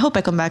back. I hope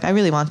I come back. I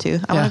really want to.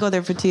 I want to go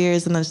there for 2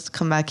 years and then just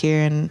come back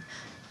here and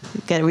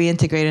get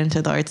reintegrated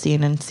into the art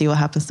scene and see what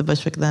happens to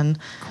Bushwick then.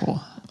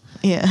 Cool.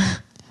 Yeah.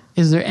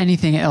 Is there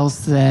anything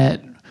else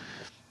that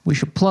we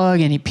should plug?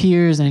 Any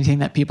peers? Anything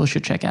that people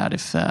should check out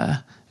if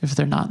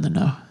they're not in the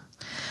know?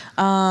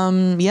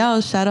 Yeah,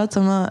 I'll shout out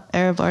some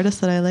Arab artists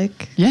that I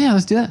like. Yeah,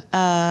 let's do that.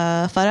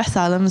 Farah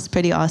Salem is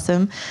pretty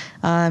awesome.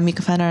 You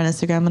can find her on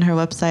Instagram and her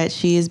website.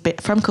 She's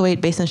from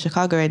Kuwait, based in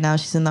Chicago right now.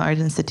 She's in the Art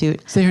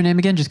Institute. Say her name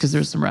again, just because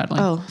there's some rattling.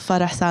 Oh,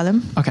 Farah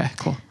Salem. Okay,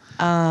 cool.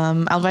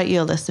 I'll write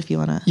you a list if you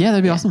want to. Yeah,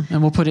 that'd be awesome.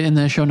 And we'll put it in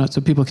the show notes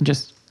so people can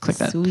just click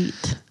that.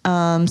 Sweet.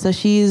 So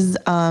she's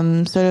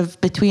sort of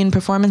between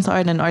performance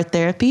art and art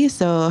therapy.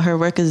 So her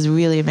work is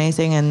really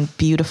amazing and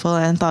beautiful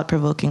and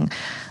thought-provoking.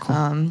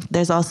 Cool.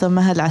 There's also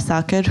Mahal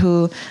Asakir,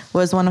 who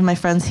was one of my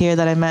friends here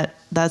that I met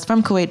that's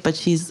from Kuwait, but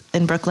she's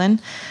in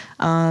Brooklyn.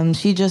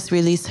 She just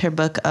released her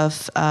book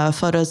of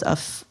photos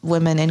of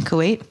women in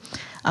Kuwait.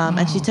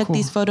 And she took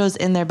these photos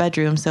in their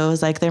bedroom. So it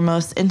was like their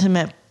most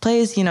intimate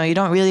place. You know, you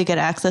don't really get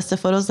access to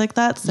photos like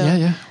that. So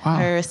Wow.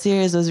 her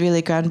series was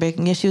really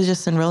groundbreaking. Yeah, she was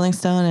just in Rolling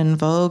Stone and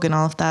Vogue and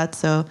all of that.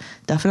 So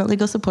definitely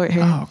go support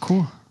her. Oh,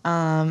 cool.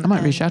 I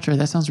might reach out to her.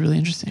 That sounds really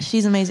interesting.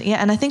 She's amazing. Yeah,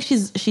 and I think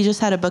she just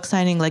had a book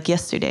signing like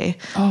yesterday.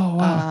 Oh,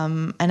 wow.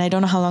 And I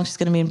don't know how long she's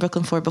going to be in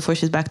Brooklyn for before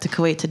she's back to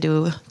Kuwait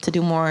to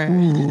do more.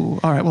 Ooh,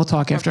 all right. We'll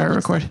talk after I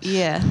record.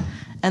 Yeah.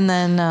 And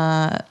then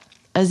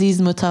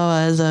Aziz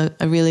Mutawa is a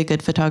really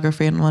good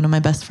photographer and one of my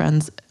best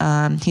friends.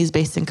 He's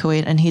based in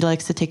Kuwait, and he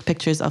likes to take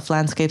pictures of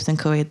landscapes in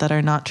Kuwait that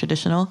are not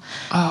traditional.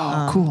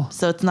 Oh, cool.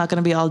 So it's not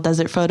going to be all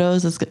desert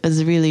photos.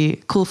 It's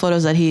really cool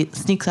photos that he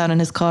sneaks out in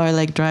his car,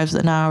 like drives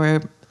an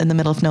hour in the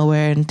middle of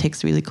nowhere and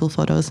takes really cool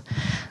photos.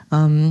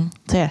 So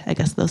yeah, I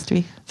guess those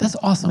three. That's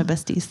awesome. My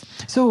besties.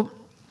 So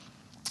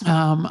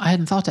I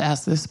hadn't thought to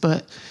ask this,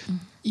 but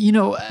you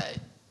know, I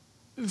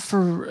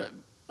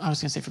was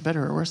going to say for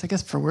better or worse, I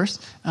guess for worse.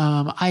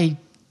 I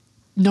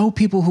know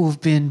people who have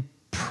been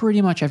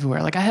pretty much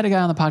everywhere. Like I had a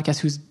guy on the podcast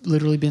who's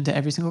literally been to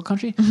every single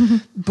country,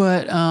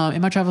 but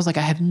in my travels, like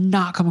I have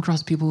not come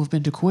across people who've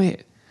been to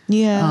Kuwait.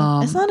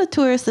 Yeah, it's not a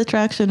tourist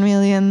attraction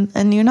really,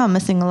 and you're not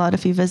missing a lot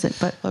if you visit.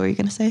 But what were you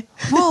going to say?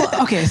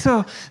 Well, okay,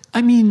 so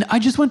I mean, I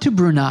just went to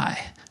Brunei,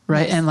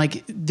 right? Yes. And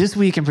like this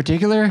week in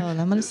particular,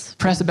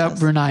 press about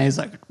Brunei is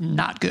like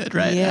not good,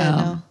 right?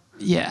 Yeah,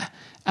 yeah.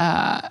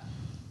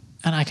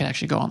 And I could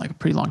actually go on like a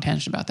pretty long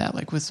tangent about that,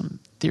 like with some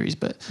theories.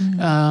 But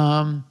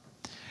I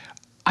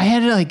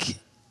had like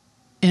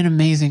an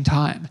amazing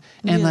time,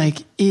 and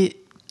like it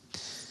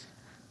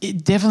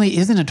definitely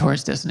isn't a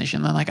tourist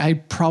destination. And like I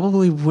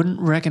probably wouldn't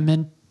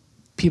recommend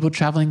people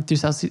traveling through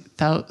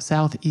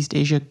Southeast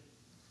Asia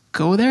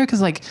go there, because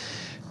like,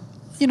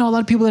 you know, a lot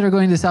of people that are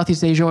going to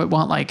Southeast Asia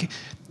want like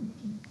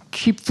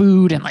cheap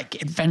food and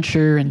like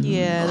adventure and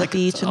like the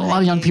beach. A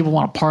lot of young people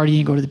want to party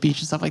and go to the beach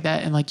and stuff like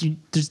that. And like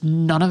there's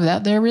none of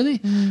that there really.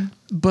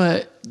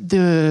 But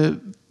the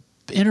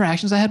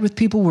interactions I had with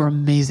people were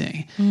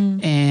amazing.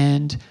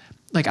 And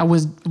like I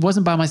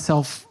wasn't by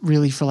myself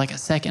really for like a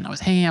second. I was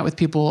hanging out with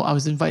people.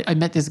 I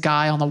met this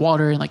guy on the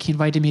water, and like he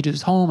invited me to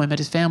his home. I met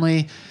his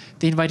family.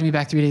 They invited me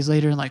back 3 days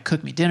later and like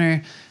cooked me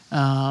dinner.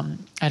 I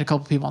had a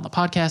couple people on the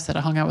podcast that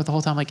I hung out with the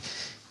whole time. Like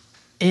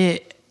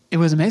it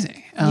was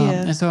amazing.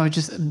 And so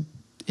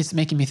it's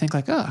making me think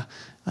like,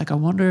 like I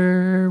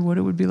wonder what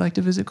it would be like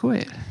to visit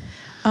Kuwait.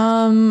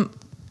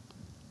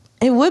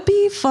 It would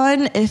be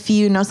fun if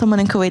you know someone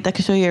in Kuwait that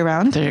could show you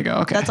around. There you go.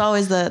 Okay. That's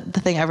always the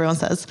thing everyone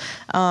says.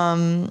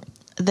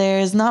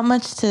 There's not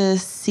much to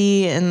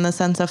see in the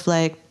sense of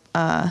like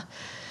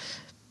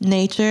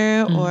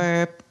nature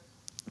or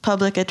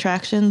public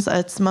attractions.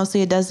 It's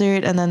mostly a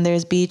desert, and then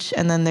there's beach,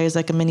 and then there's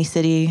like a mini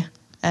city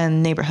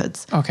and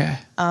neighborhoods. Okay.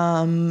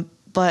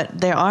 But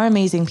there are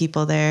amazing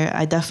people there.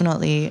 I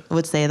definitely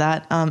would say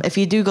that. If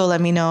you do go,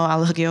 let me know.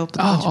 I'll hook you up with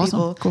a bunch of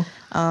people. Cool.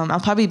 I'll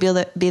probably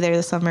be there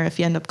this summer if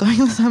you end up going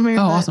this summer.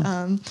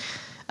 Awesome.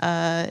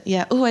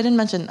 Yeah. Oh, I didn't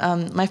mention.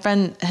 My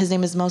friend, his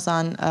name is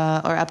Mosan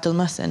or Abdul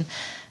Muhsin,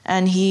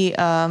 and he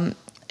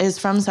is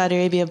from Saudi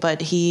Arabia,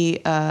 but he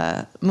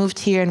moved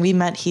here, and we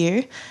met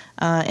here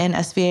in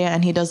SVA,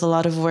 and he does a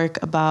lot of work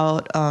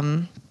about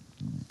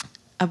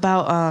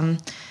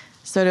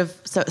sort of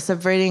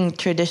subverting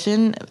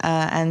tradition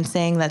and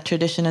saying that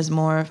tradition is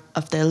more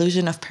of the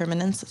illusion of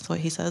permanence. That's what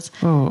he says.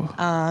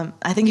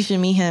 I think you should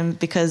meet him,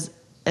 because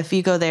if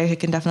you go there, he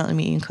can definitely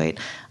meet you in Kuwait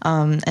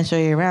and show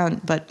you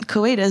around. But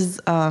Kuwait is,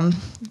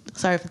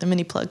 sorry for the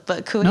mini plug,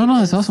 but Kuwait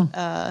that's awesome.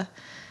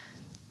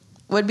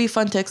 Would be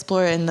fun to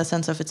explore in the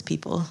sense of its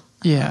people.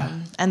 Yeah.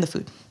 And the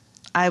food.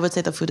 I would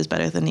say the food is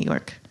better than New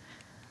York.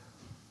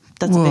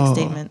 That's a big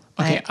statement.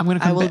 Okay,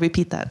 I will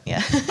repeat that.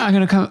 Yeah. I'm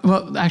going to come.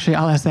 Well, actually,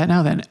 I'll ask that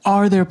now then.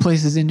 Are there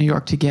places in New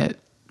York to get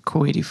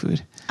Kuwaiti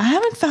food? I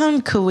haven't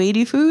found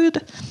Kuwaiti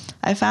food.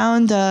 I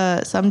found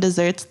some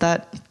desserts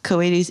that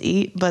Kuwaitis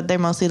eat, but they're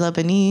mostly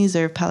Lebanese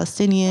or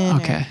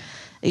Palestinian or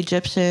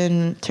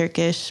Egyptian,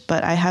 Turkish,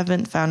 but I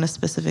haven't found a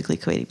specifically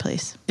Kuwaiti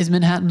place. Is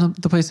Manhattan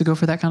the place to go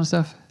for that kind of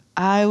stuff?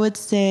 I would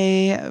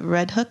say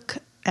Red Hook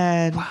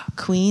and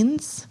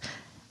Queens.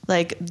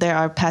 Like, there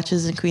are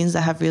patches in Queens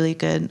that have really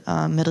good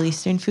Middle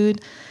Eastern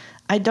food.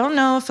 I don't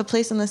know if a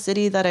place in the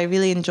city that I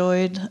really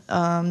enjoyed,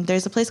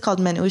 there's a place called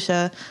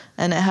Menusha,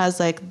 and it has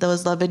like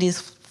those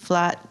Lebanese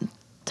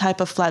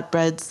type of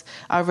flatbreads,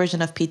 our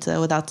version of pizza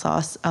without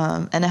sauce.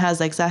 And it has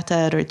like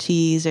za'atar or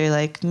cheese or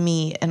like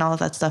meat and all of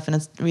that stuff, and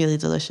it's really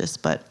delicious.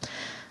 But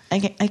I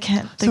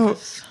can't think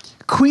of...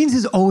 Queens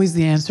is always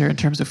the answer in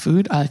terms of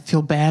food. I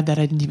feel bad that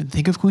I didn't even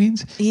think of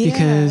Queens.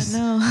 Because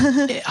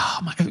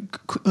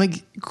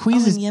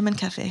Queens is... Yemen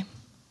Cafe.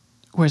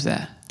 Where's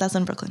that? That's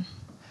in Brooklyn.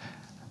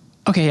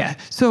 Okay, yeah.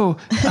 So,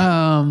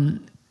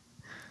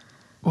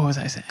 what was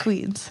I saying?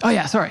 Queens. Oh,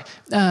 yeah, sorry.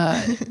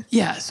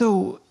 Yeah,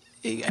 so,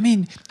 I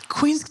mean,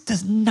 Queens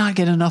does not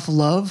get enough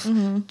love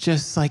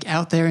just like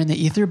out there in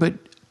the ether, but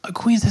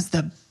Queens has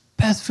the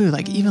best food,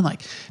 like even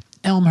like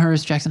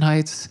Elmhurst, Jackson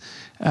Heights.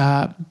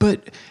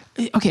 But,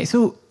 okay,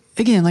 so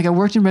again, like I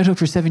worked in Red Hook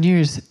for 7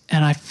 years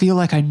and I feel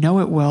like I know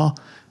it well.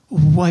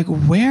 Like,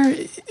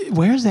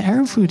 where's the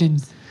Arab food in?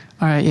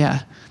 All right,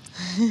 yeah.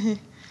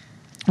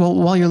 Well,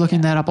 while you're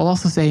looking that up, I'll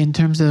also say in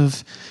terms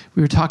of,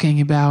 we were talking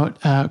about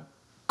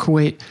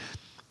Kuwait.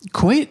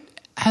 Kuwait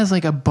has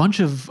like a bunch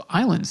of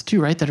islands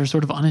too, right? That are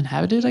sort of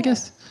uninhabited, I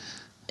guess.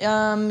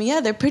 Yeah,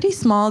 they're pretty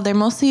small. They're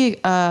mostly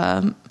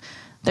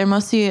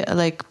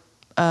like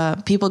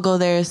people go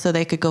there so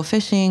they could go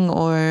fishing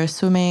or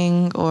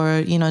swimming or,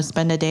 you know,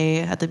 spend a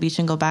day at the beach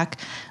and go back.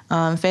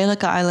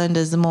 Failaka Island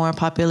is more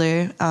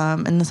popular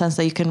in the sense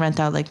that you can rent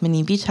out like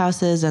mini beach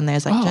houses and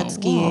there's like jet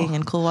skiing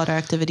and cool water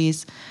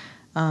activities.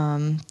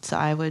 So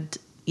I would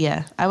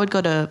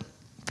go to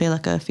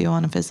Failaka if you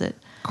want to visit.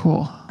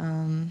 Cool.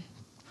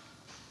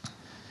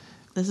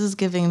 This is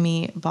giving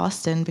me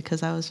Boston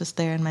because I was just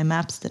there and my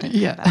maps didn't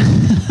come back.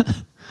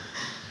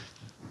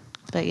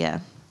 But yeah.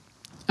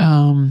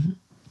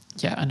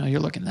 Yeah, I know you're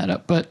looking that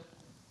up, but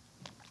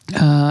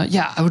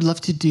yeah, I would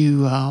love to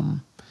do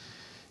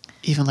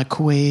even like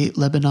Kuwait,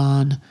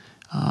 Lebanon.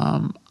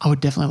 I would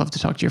definitely love to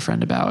talk to your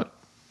friend about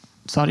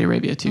Saudi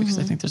Arabia too, because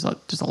I think there's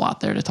a lot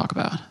there to talk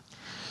about.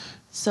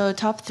 So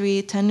top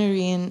 3,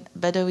 Tanureen,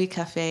 Badawi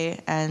Cafe,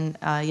 and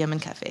Yemen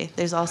Cafe.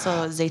 There's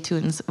also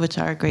Zaytuns, which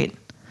are great.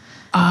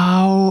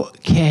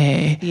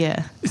 Okay.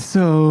 Yeah.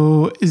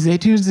 So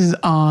Zaytuns is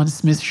on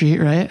Smith Street,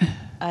 right?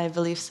 I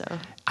believe so.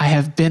 I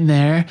have been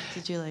there.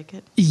 Did you like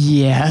it?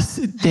 Yes.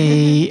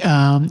 They,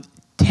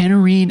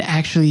 Tanureen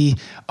actually,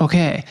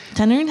 okay.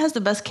 Tanureen has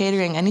the best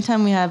catering.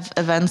 Anytime we have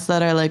events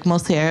that are like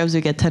mostly Arabs,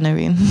 we get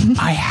Tanureen.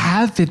 I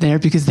have been there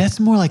because that's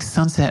more like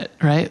Sunset,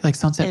 right? Like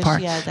Sunset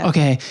Park. Yeah, definitely.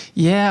 Okay.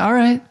 Yeah. All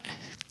right.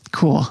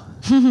 Cool.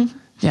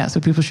 Yeah.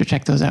 So people should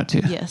check those out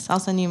too. Yes. I'll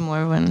send you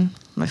more when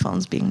my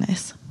phone's being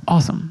nice.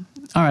 Awesome.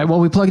 All right. Well,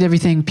 we plugged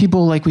everything.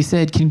 People, like we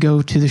said, can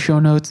go to the show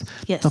notes.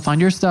 Yes. They'll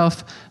find your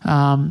stuff.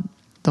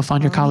 They'll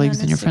find your colleagues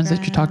and your friends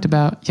that you talked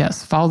about.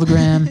 Yes. Follow the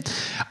gram.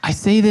 I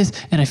say this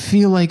and I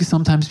feel like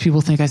sometimes people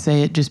think I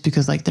say it just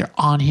because like they're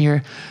on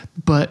here,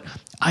 but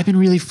I've been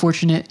really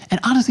fortunate, and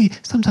honestly,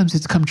 sometimes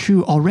it's come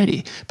true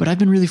already, but I've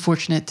been really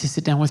fortunate to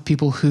sit down with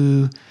people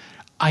who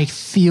I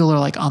feel are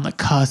like on the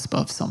cusp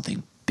of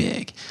something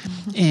big.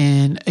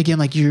 And again,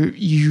 like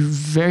you're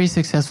very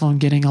successful in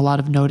getting a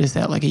lot of notice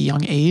at like a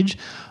young age.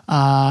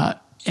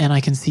 And I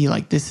can see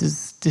like this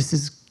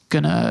is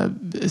gonna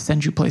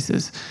send you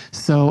places.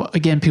 So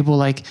again, people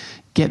like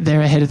get there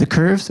ahead of the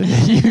curve so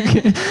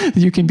that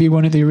you can be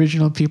one of the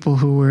original people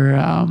who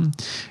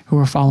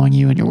were following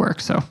you and your work.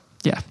 So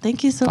yeah.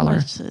 Thank you so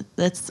much.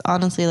 That's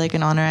honestly like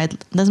an honor.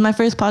 This is my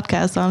first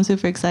podcast, so I'm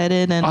super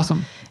excited. And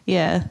awesome.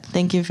 Yeah.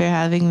 Thank you for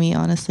having me,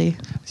 honestly.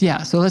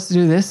 Yeah. So let's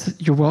do this.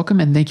 You're welcome.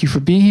 And thank you for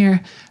being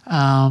here.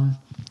 How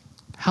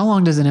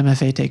long does an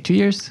MFA take? 2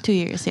 years? 2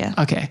 years. Yeah.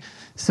 Okay.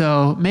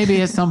 So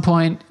maybe at some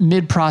point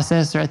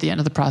mid-process or at the end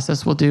of the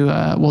process, we'll do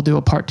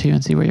a part 2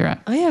 and see where you're at.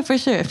 Oh yeah, for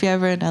sure. If you're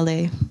ever in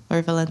LA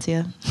or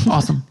Valencia.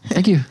 Awesome.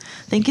 Thank you.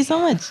 Thank you so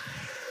much.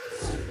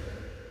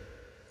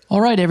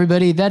 All right,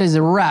 everybody. That is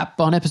a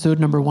wrap on episode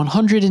number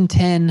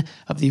 110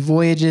 of the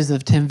Voyages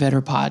of Tim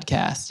Vetter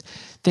podcast.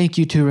 Thank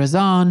you to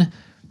Razan.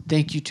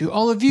 Thank you to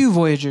all of you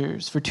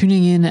Voyagers for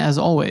tuning in as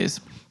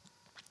always.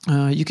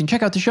 You can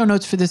check out the show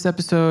notes for this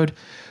episode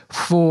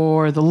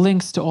for the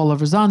links to all of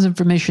Razan's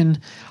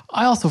information.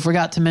 I also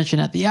forgot to mention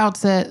at the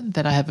outset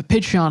that I have a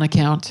Patreon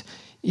account.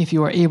 If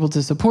you are able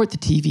to support the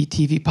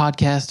TV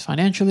podcast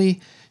financially,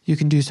 you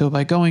can do so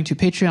by going to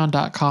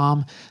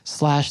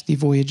patreon.com/The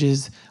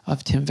Voyages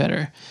of Tim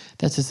Vetter.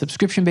 That's a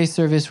subscription-based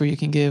service where you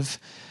can give,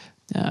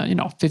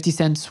 50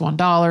 cents, $1,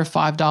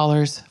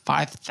 $5,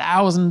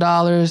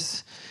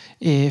 $5,000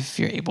 if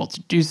you're able to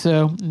do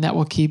so. And that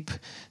will keep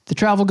the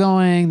travel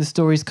going, the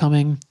stories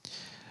coming,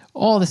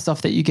 all the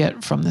stuff that you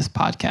get from this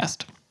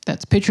podcast.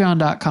 That's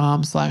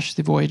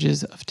patreon.com/The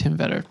Voyages of Tim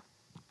Vetter.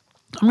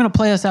 I'm going to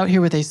play us out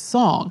here with a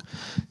song.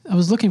 I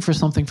was looking for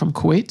something from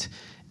Kuwait,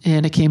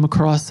 and I came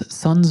across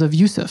Sons of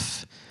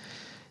Yusuf.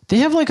 They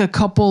have like a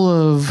couple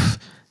of,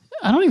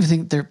 I don't even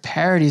think they're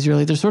parodies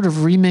really. They're sort of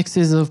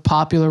remixes of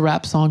popular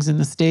rap songs in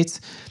the States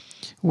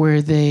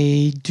where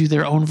they do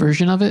their own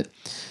version of it.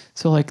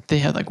 So like they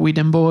had like We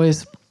Dem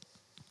Boys.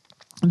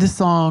 This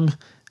song,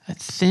 I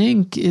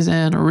think, is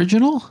an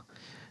original.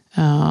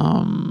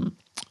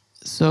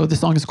 So the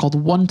song is called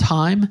One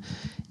Time,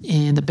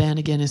 and the band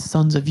again is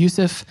Sons of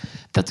Yusuf.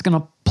 That's going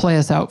to play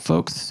us out,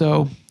 folks.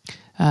 So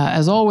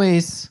as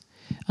always,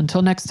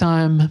 until next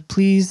time,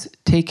 please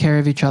take care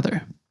of each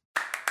other.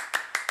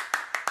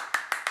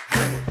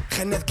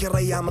 خلنا نذكر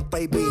ايام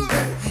الطيبين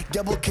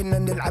قبل كنا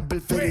نلعب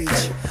بالفريج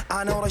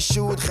انا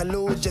ورشود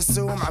خلود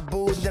جسوم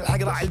عبود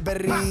نلحق راعي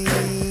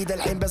البريد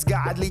الحين بس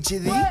قاعد لي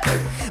كذي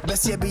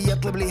بس يبي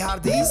يطلب لي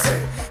هارديز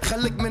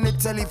خلك من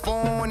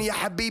التليفون يا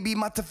حبيبي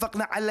ما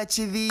اتفقنا على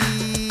كذي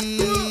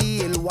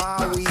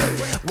الواوي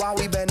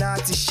واوي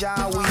بنات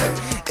الشاوي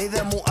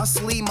اذا مو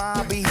اصلي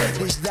ما بي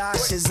ليش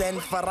داش زين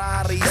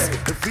فراريز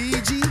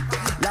فيجي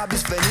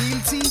لابس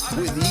فانيلتي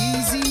with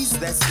Yeezys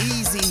that's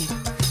easy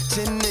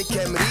جنك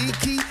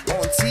امريكي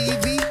on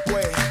TV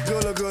وين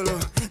قولوا قولوا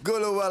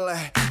قولوا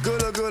والله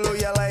قولوا قولوا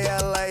يلا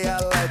يلا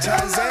يلا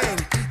جاهزين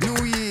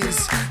نيو ييرز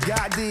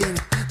قاعدين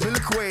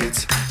بالكويت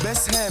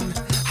بس هم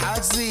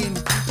حاجزين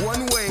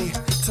one way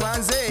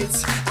transit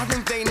I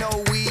think they know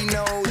we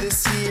know this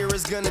year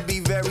is gonna be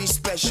very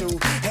special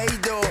hey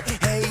do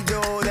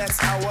that's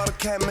our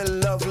camel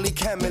lovely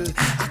camel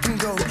I can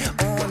go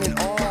on and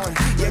on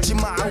يا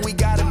جماعة we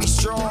gotta be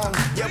strong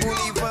يبون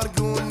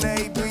يفرقونا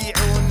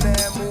يبيعونا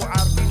مو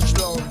عارفين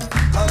شلون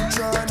I'm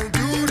trying to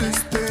do this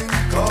thing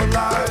called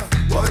life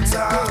one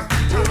time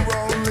we're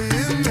only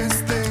in this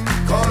thing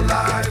called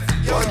life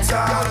one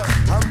time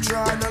I'm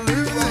trying to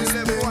live this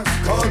thing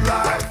called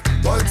life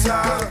one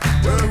time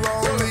we're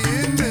only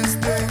in this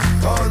thing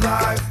called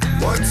life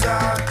one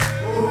time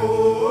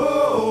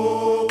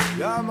oh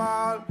yeah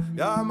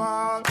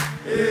man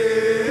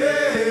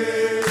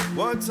hey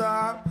one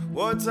time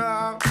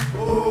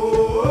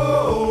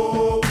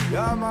oh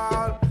yeah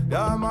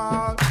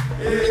man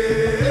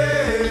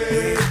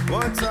hey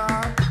one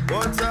time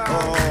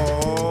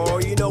oh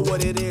you know what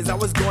it is I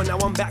was gone now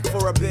I'm back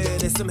for a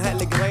bit اسمها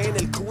القرين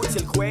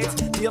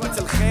الكويت ديرة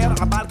الخير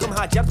عبالكم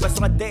هاجرت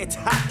بس رديت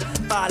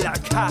طالع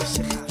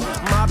كاشخ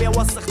ما بي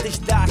اوسخ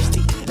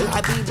دشداشتي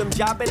الحبيب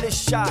مجابل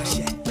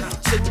الشاشة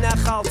كنا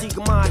خالتي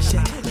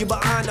قماشة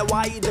يبقى انا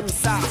وايد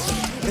مساشة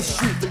بس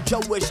شوف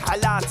الجو ايش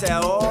حالاته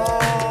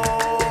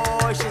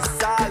اوه ايش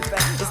السالفة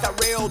It's that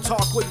real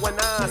talk with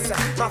وناسة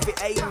ما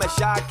في اي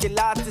مشاكل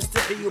لا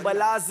تستحي وبا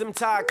لازم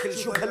تاكل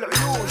شوف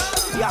هالعيوش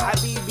يا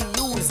حبيبي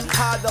يوز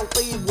هذا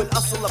الطيب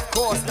والاصل of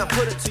course now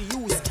put it to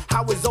use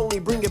I was only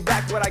bringing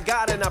back what I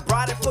got and I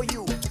brought it for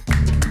you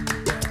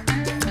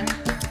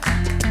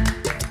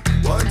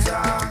one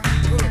time